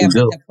expecting us to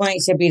do. The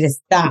point should be to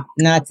stop,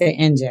 not to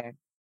injure.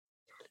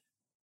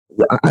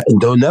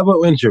 They'll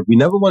never injure. We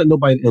never wanted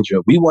nobody to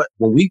injure. We want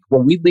when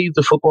we leave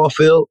the football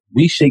field,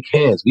 we shake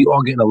hands. We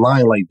all get in a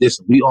line like this.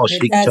 We all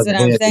shake each other's hands.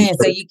 That's what I'm saying.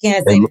 So you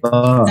can't say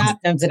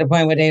stop them to the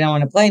point where they don't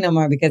want to play no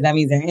more, because that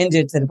means they're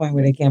injured to the point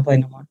where they can't play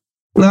no more.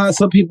 Nah,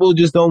 some people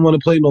just don't want to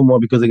play no more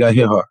because they got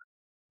hit hard,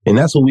 and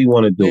that's what we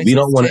want to do. We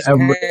don't want to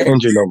ever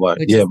injure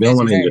nobody. Yeah, we don't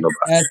want to injure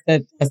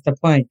nobody. That's the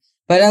point.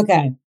 But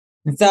okay.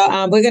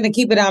 So we're going to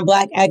keep it on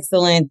Black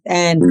Excellence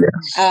and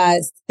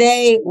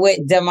stay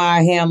with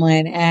Damar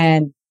Hamlin,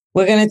 and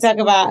we're going to talk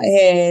about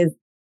his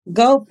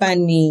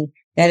GoFundMe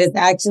that has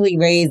actually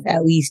raised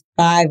at least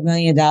 $5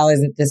 million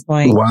at this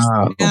point.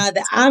 Wow. Now,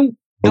 I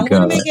want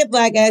to make it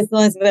Black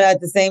Excellence, but at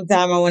the same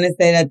time, I want to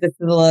say that this is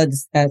a little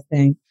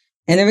disgusting.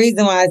 And the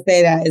reason why I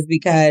say that is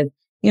because,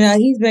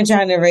 he's been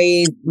trying to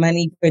raise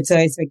money for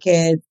Toys for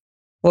Kids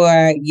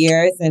for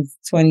years, since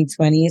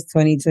 2020. It's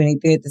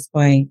 2023 at this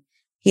point.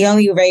 He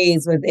only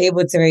was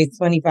able to raise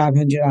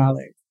 $2,500.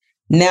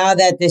 Now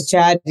that this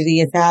tragedy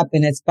has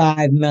happened, it's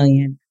 $5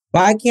 million.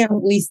 Why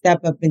can't we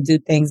step up and do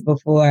things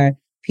before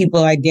people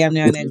are damn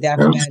near on their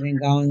deathbed and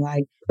going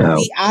like,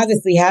 we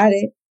obviously had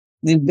it.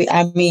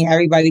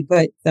 Everybody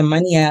put some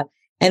money up.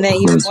 And then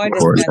even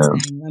more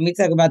disgusting, let me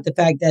talk about the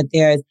fact that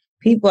there's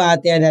people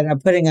out there that are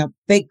putting up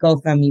fake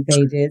GoFundMe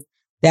pages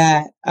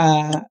that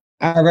are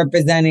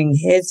representing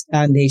his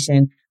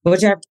foundation,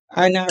 which are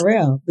not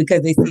real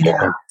because they see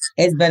that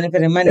it's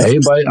benefiting money.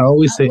 Everybody, I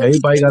always say,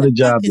 everybody got a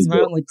job to do. What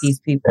is wrong with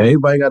these people?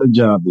 Everybody got a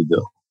job to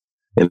do.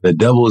 And the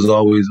devil is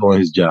always on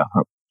his job.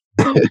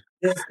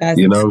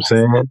 You know what I'm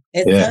saying?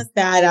 It's so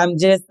sad. I'm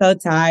just so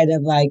tired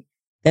of like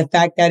the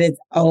fact that it's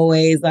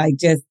always like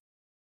just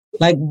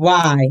like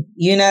why?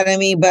 You know what I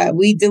mean? But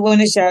we do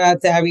want to shout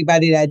out to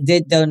everybody that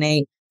did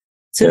donate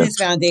to this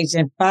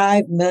foundation,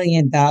 $5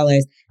 million.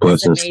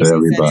 Blessings to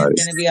everybody. So there's going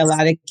to be a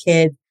lot of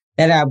kids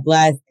that are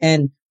blessed,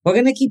 and we're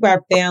going to keep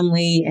our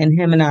family and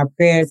him in our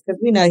prayers because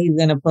we know he's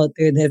going to pull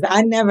through this.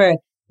 I never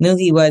knew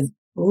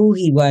who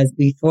he was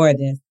before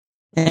this.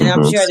 And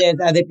I'm sure there's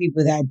other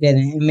people that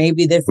didn't. And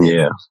maybe this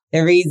is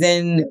the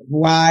reason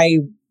why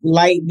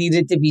light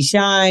needed to be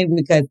shined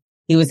because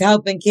he was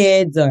helping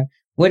kids or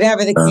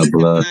whatever the case.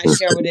 I'm not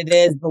sure what it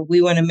is, but we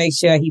want to make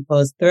sure he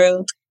pulls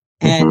through.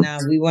 And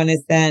we want to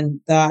send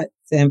thoughts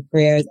and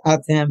prayers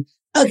out to him.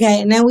 Okay.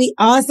 And then we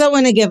also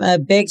want to give a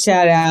big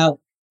shout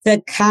out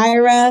to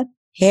Kyra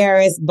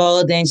Harris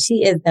Bolden.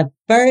 She is the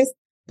first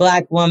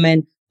Black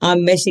woman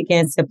on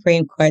Michigan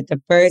Supreme Court,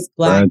 the first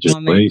Black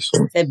woman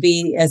to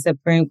be a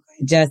Supreme Court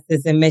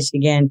justice in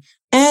Michigan.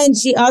 And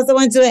she also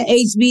went to an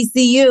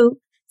HBCU.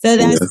 So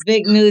that's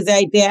big news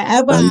right there.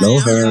 I know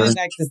her. I'm going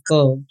back to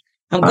school.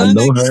 I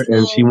know her,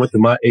 and she went to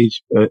my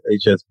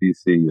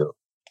HSBCU.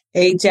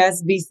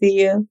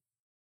 HSBCU?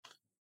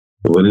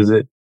 What is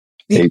it?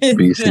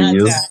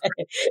 HBCU?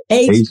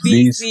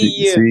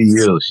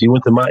 HBCU. She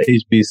went to my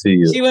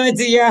HBCU. She went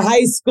to your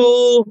high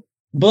school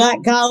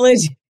Black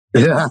college?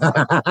 You're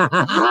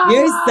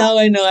so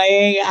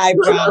annoying, I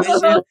promise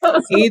you.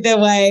 Either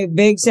way,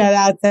 big shout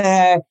out to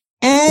her.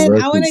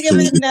 And I want to give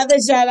another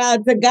shout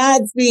out to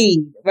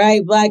Godspeed,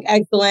 right? Black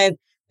Excellence,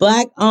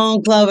 Black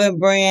owned clothing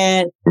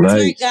brand.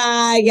 Nice.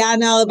 Guy, y'all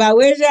know about.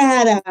 Where's your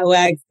hat at,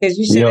 Wax? Because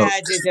you should have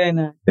had your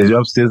dinner. It's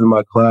upstairs in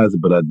my closet,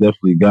 but I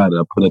definitely got it.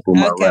 I put it up on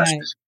my rack.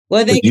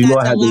 Well, I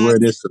had to wear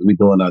this because we're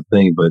doing our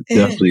thing, but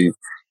definitely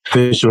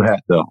official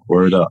hat though.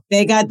 Word up.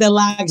 They got the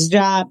locks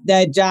drop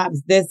that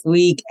drops this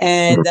week,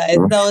 and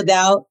it's sold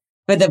out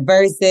for the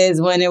verses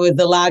when it was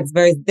the locks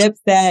verse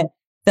Dipset.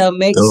 So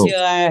make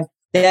sure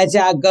that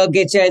y'all go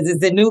get yours.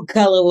 It's a new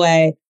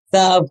colorway.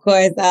 So of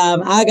course,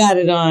 I got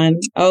it on.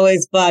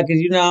 Always fly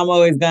because I'm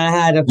always gonna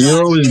have the. You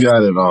always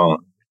got it on.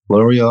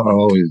 L'Oreal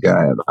always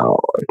got it on.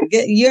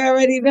 You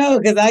already know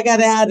because I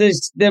gotta have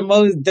the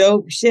most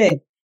dope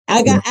shit.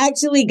 I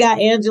actually got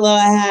Angelo a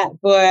hat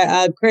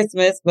for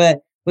Christmas, but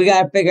we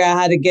got to figure out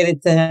how to get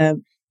it to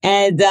him.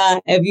 And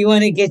if you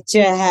want to get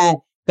your hat,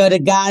 go to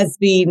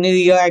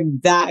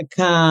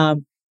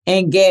GodspeedNewYork.com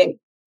and get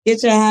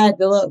your hat,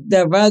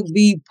 the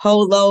rugby,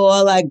 polo,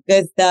 all that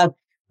good stuff.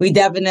 We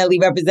definitely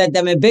represent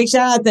them. And big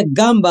shout out to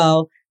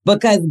Gumbo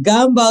because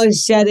Gumbo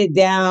shut it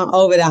down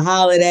over the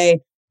holiday.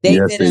 They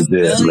did $1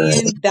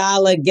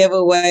 million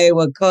giveaway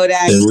with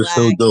Kodak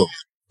Black. So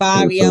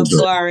Fabio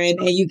Florin,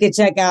 and you can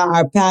check out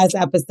our past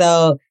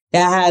episode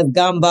that has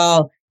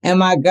Gumbo and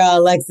my girl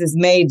Alexis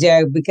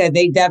Major because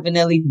they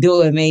definitely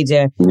do it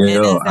major.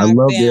 Yeah, I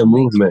love their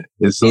movement.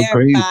 It's so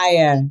crazy.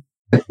 Fire.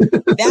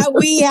 That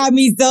we had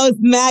me so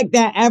smacked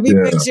that every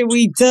picture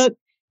we took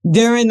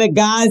during the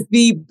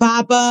Godspeed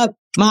pop-up,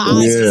 my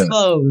eyes were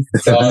closed.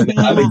 On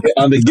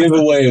the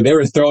giveaway, they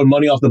were throwing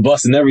money off the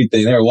bus and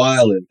everything. They were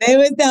wilding. They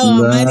were throwing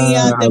money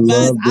off the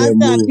bus. I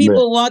saw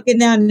people walking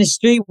down the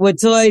street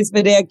with toys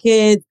for their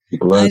kids.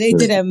 They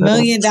did $1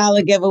 million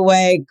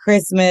giveaway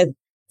Christmas.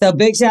 So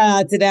big shout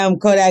out to them,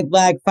 Kodak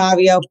Black,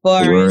 Fabio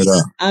Florin.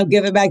 I'm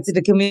giving back to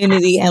the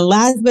community. And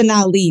last but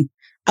not least,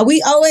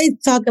 we always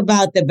talk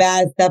about the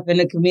bad stuff in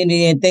the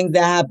community and things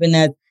that happen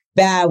that's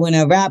bad when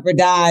a rapper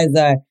dies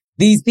or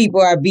these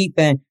people are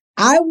beefing.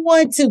 I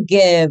want to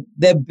give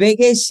the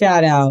biggest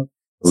shout out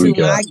to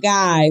my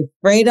guy,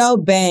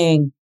 Fredo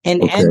Bang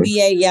and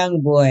NBA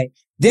Youngboy.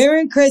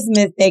 During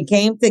Christmas, they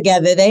came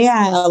together. They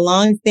had a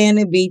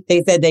long-standing beef.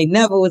 They said they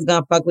never was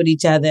going to fuck with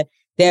each other.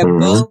 They're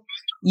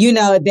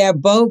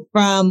both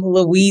from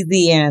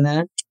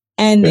Louisiana.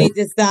 And they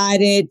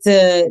decided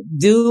to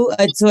do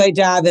a toy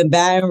drive in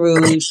Baton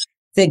Rouge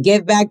to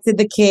give back to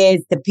the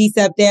kids, to piece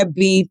up their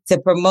beef,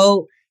 to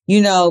promote,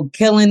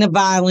 killing the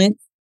violence.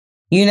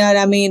 You know what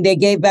I mean? They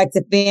gave back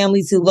to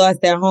families who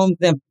lost their homes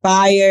in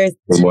fires,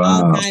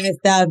 all kind of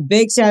stuff.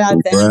 Big shout out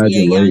to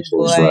NBA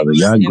Youngboy.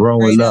 Y'all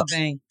growing up.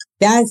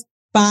 That's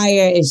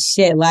fire as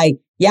shit. Like,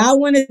 y'all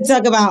want to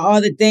talk about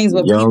all the things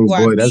where people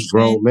are that's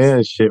grown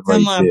man shit right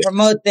there. Come on,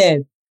 promote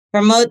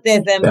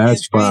this. And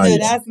that's fire.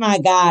 That's my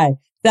guy.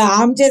 So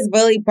I'm just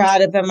really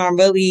proud of him. I'm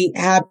really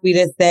happy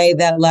to say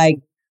that, like,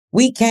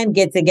 we can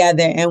get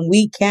together and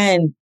we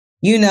can,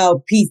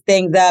 piece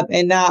things up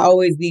and not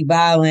always be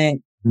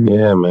violent.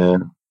 Yeah,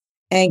 man.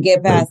 And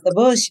get past the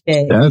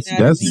bullshit.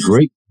 That's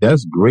great.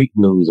 That's great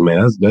news,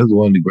 man. That's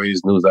one of the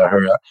greatest news I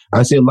heard.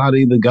 I see a lot of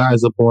either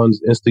guys up on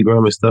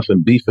Instagram and stuff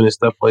and beefing and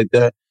stuff like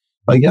that.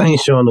 Like, y'all ain't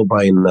showing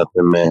nobody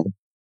nothing, man.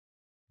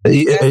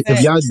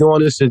 If y'all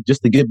doing this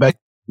just to get back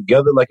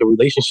together, like a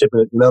relationship,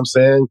 you know what I'm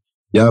saying?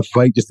 Y'all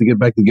fight just to get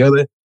back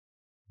together.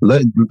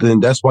 Then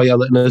that's why y'all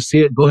letting us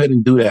see it. Go ahead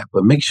and do that.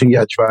 But make sure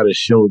y'all try to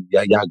show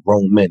y'all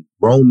grown men.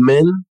 Grown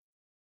men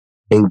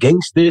and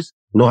gangsters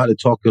know how to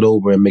talk it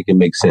over and make it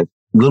make sense.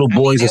 Little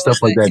boys and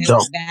stuff like that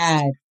don't.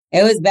 Bad.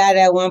 It was bad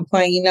at one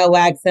point,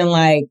 waxing,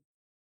 like,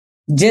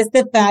 just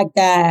the fact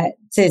that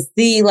to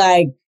see,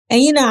 like,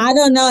 and, I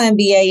don't know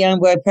NBA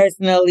Youngboy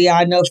personally,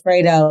 I know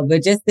Fredo,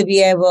 but just to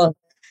be able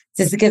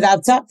to, because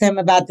I've talked to him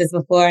about this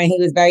before, and he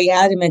was very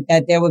adamant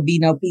that there would be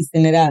no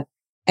piecing it up.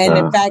 And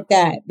the fact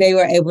that they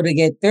were able to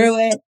get through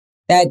it,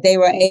 that they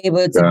were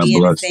able to be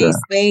in the same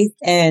space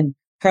and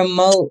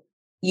promote,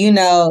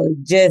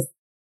 just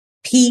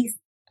peace.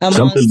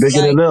 Something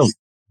bigger than them.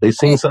 They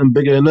seen something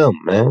bigger than them,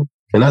 man.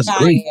 And that's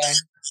great.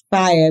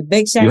 Fire.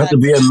 Big shout out. You have to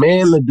be a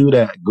man to do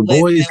that. Good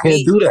boys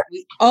can't do that.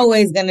 We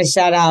always going to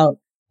shout out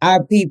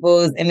our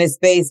peoples in a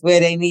space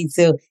where they need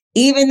to.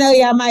 Even though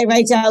y'all might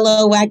write y'all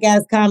little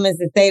whack-ass comments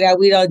and say that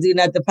we don't do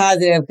nothing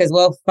positive because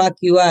we'll fuck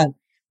you up.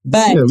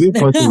 But yeah, we're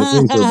punching the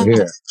things over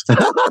here.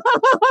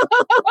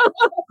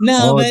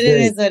 No, but it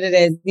is what it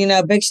is.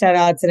 Big shout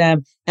out to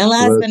them. And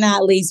last but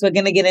not least, we're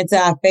going to get into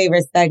our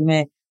favorite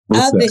segment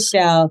of the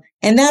show,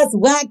 and that's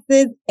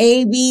Wax's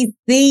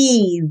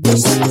ABCs.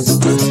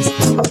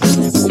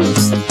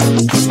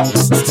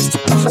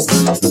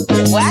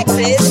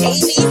 Wax's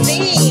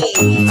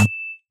ABCs.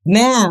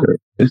 Now,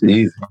 it's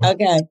easy.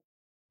 Okay.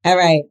 All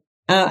right.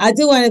 I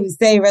do want to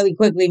say really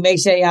quickly, make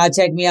sure y'all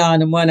check me out on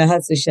the Morning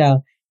Hustle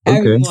Show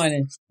every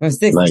morning from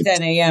 6 to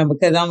 10 a.m.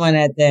 because I'm on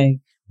that thing.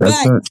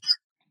 That's but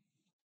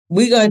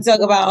we're going to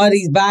talk about all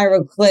these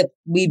viral clips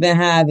we've been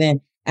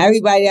having.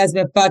 Everybody that's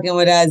been fucking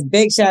with us,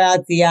 big shout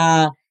out to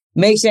y'all.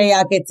 Make sure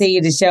y'all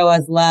continue to show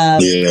us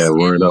love. Yeah,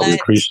 word up. We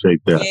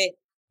appreciate that.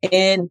 Get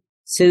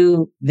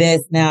into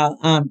this now.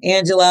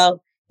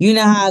 Angelo, you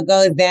know how it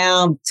goes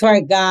down.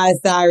 Twerk God,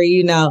 sorry,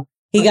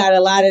 he got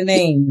a lot of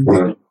names.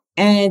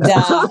 And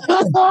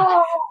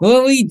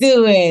what we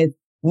do is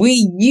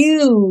we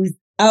use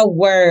a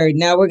word.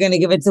 Now we're going to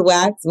give it to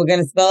Wax. We're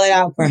going to spell it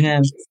out for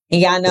him.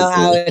 And y'all know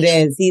how it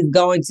is. He's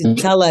going to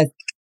tell us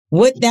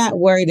what that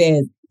word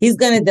is. He's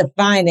going to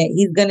define it.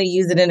 He's going to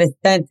use it in a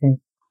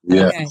sentence.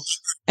 Yeah. Okay.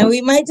 And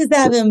we might just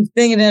have him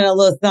sing it in a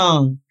little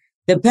song,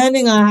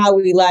 depending on how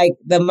we like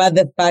the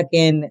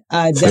motherfucking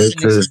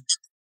definition.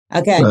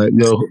 Okay.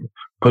 Yo,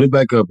 put it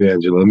back up,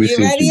 Angela. Let me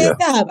see. Ready?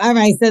 It's up. All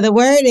right. So the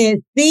word is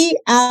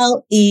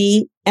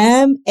CLEMATIS.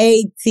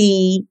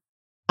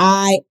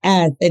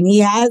 And he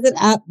has it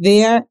up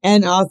there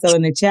and also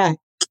in the chat.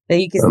 So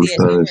you can see it.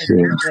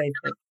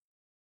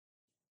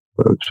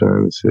 I'm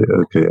trying to see.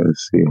 Okay, I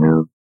see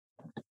him.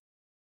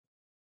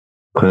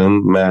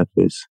 Clem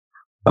Mathis.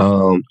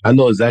 I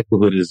know exactly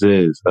who this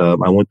is. I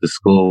went to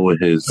school with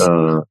his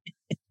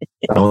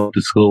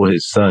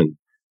son.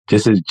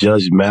 This is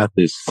Judge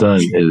Mathis'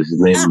 son. His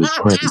name is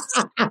Clem.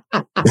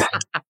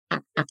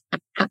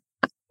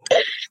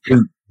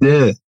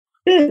 Yeah.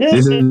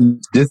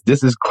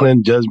 This is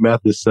Clem, Judge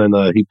Mathis' son.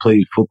 He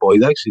played football.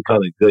 He's actually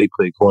kind of good. He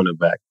played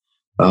cornerback.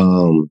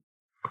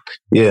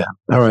 Yeah.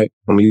 All right.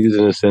 I'm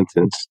using a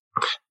sentence.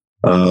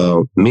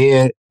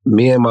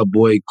 Me and my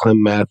boy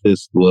Clem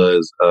Mathis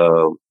was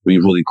we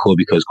really cool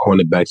because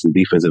cornerbacks and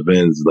defensive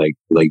ends like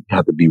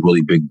have to be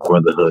really big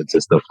brotherhoods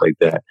and stuff like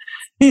that.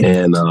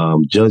 And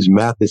Judge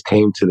Mathis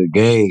came to the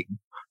game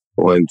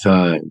one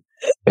time,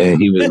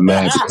 and he was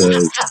mad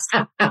because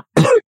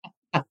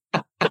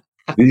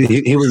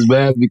he was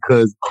mad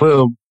because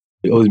Clem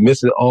was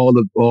missing all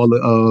the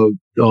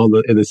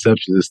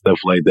interceptions and stuff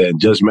like that. And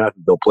Judge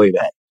Mathis don't play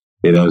that,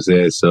 you know what I'm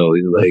saying? So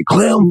he's like,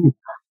 Clem,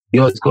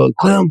 it's called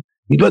Clem.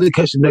 You better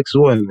catch the next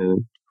one.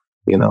 And,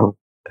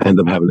 I end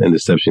up having an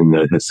interception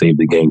that has saved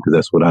the game because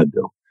that's what I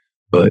do.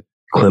 But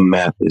Clem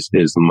Mathis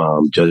is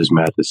Judge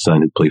Mathis'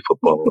 son who played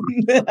football.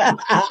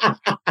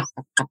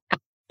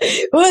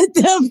 What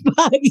the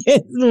fuck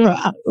is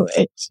wrong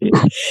with you?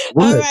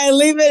 All right,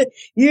 leave it.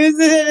 Use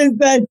it in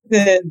a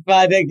sentence,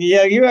 Paddock.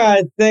 Yo, you are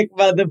a sick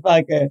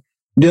motherfucker.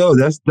 Yo,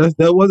 that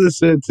was a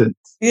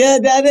sentence. Yeah,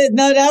 that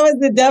was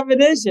the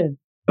definition.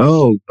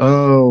 Oh,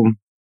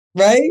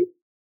 right?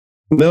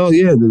 No,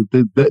 yeah,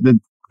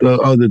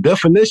 the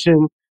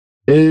definition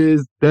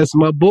is that's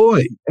my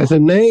boy. That's a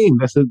name.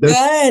 Say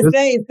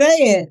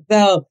it.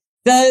 So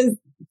such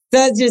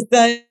and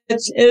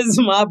such is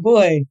my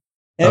boy.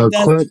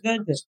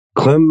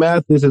 Clem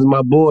Mathis is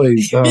my boy.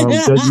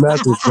 Judge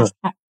Mathis.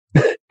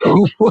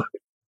 What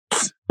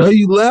are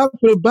you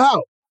laughing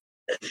about?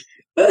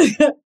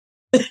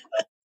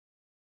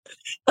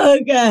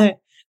 Okay.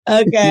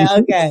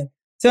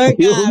 So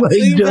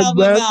please help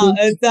him out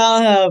and tell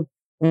him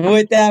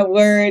what that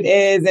word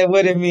is and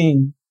what it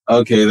means.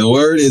 Okay, the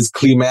word is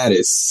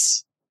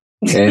clematis,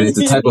 and it's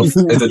a type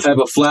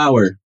of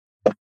flower.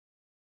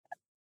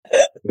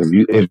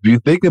 If you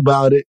think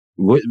about it,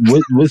 what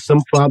some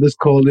fathers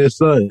call their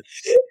son?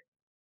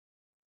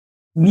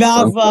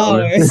 Not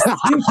flowers.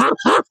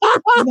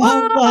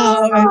 Not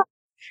flowers.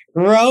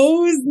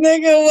 Rose,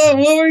 nigga?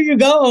 What were you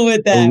going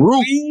with that? The root.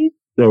 Weed?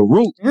 The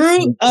root.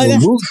 Root? Oh, The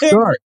that's root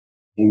start.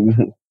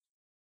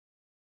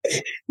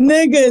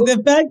 Nigga,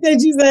 the fact that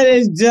you said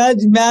it's Judge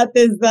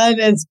Mathis' son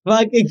is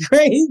fucking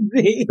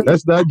crazy.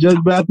 That's not Judge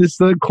Mathis'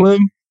 son, Clem.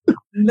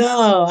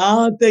 No, I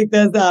don't think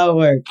that's how it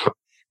works.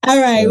 All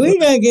right, we're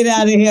going to get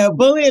out of here.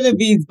 Bully and the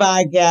Beats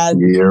podcast.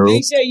 Yeah.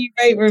 Make sure you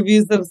rate,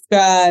 review,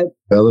 subscribe.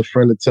 Tell a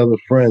friend to tell a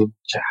friend.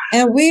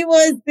 And we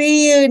will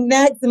see you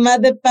next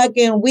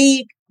motherfucking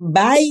week.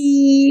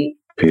 Bye.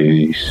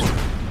 Peace.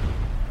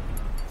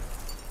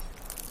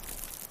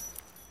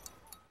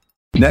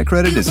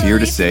 NetCredit is here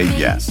to say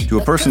yes to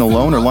a personal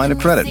loan or line of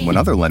credit when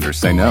other lenders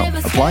say no.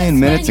 Apply in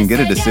minutes and get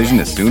a decision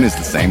as soon as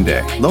the same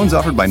day. Loans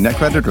offered by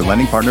NetCredit or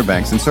lending partner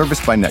banks and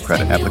serviced by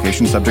NetCredit.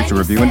 Application subject to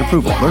review and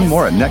approval. Learn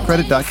more at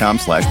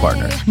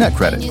netcredit.com/partners.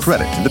 NetCredit.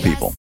 Credit to the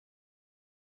people.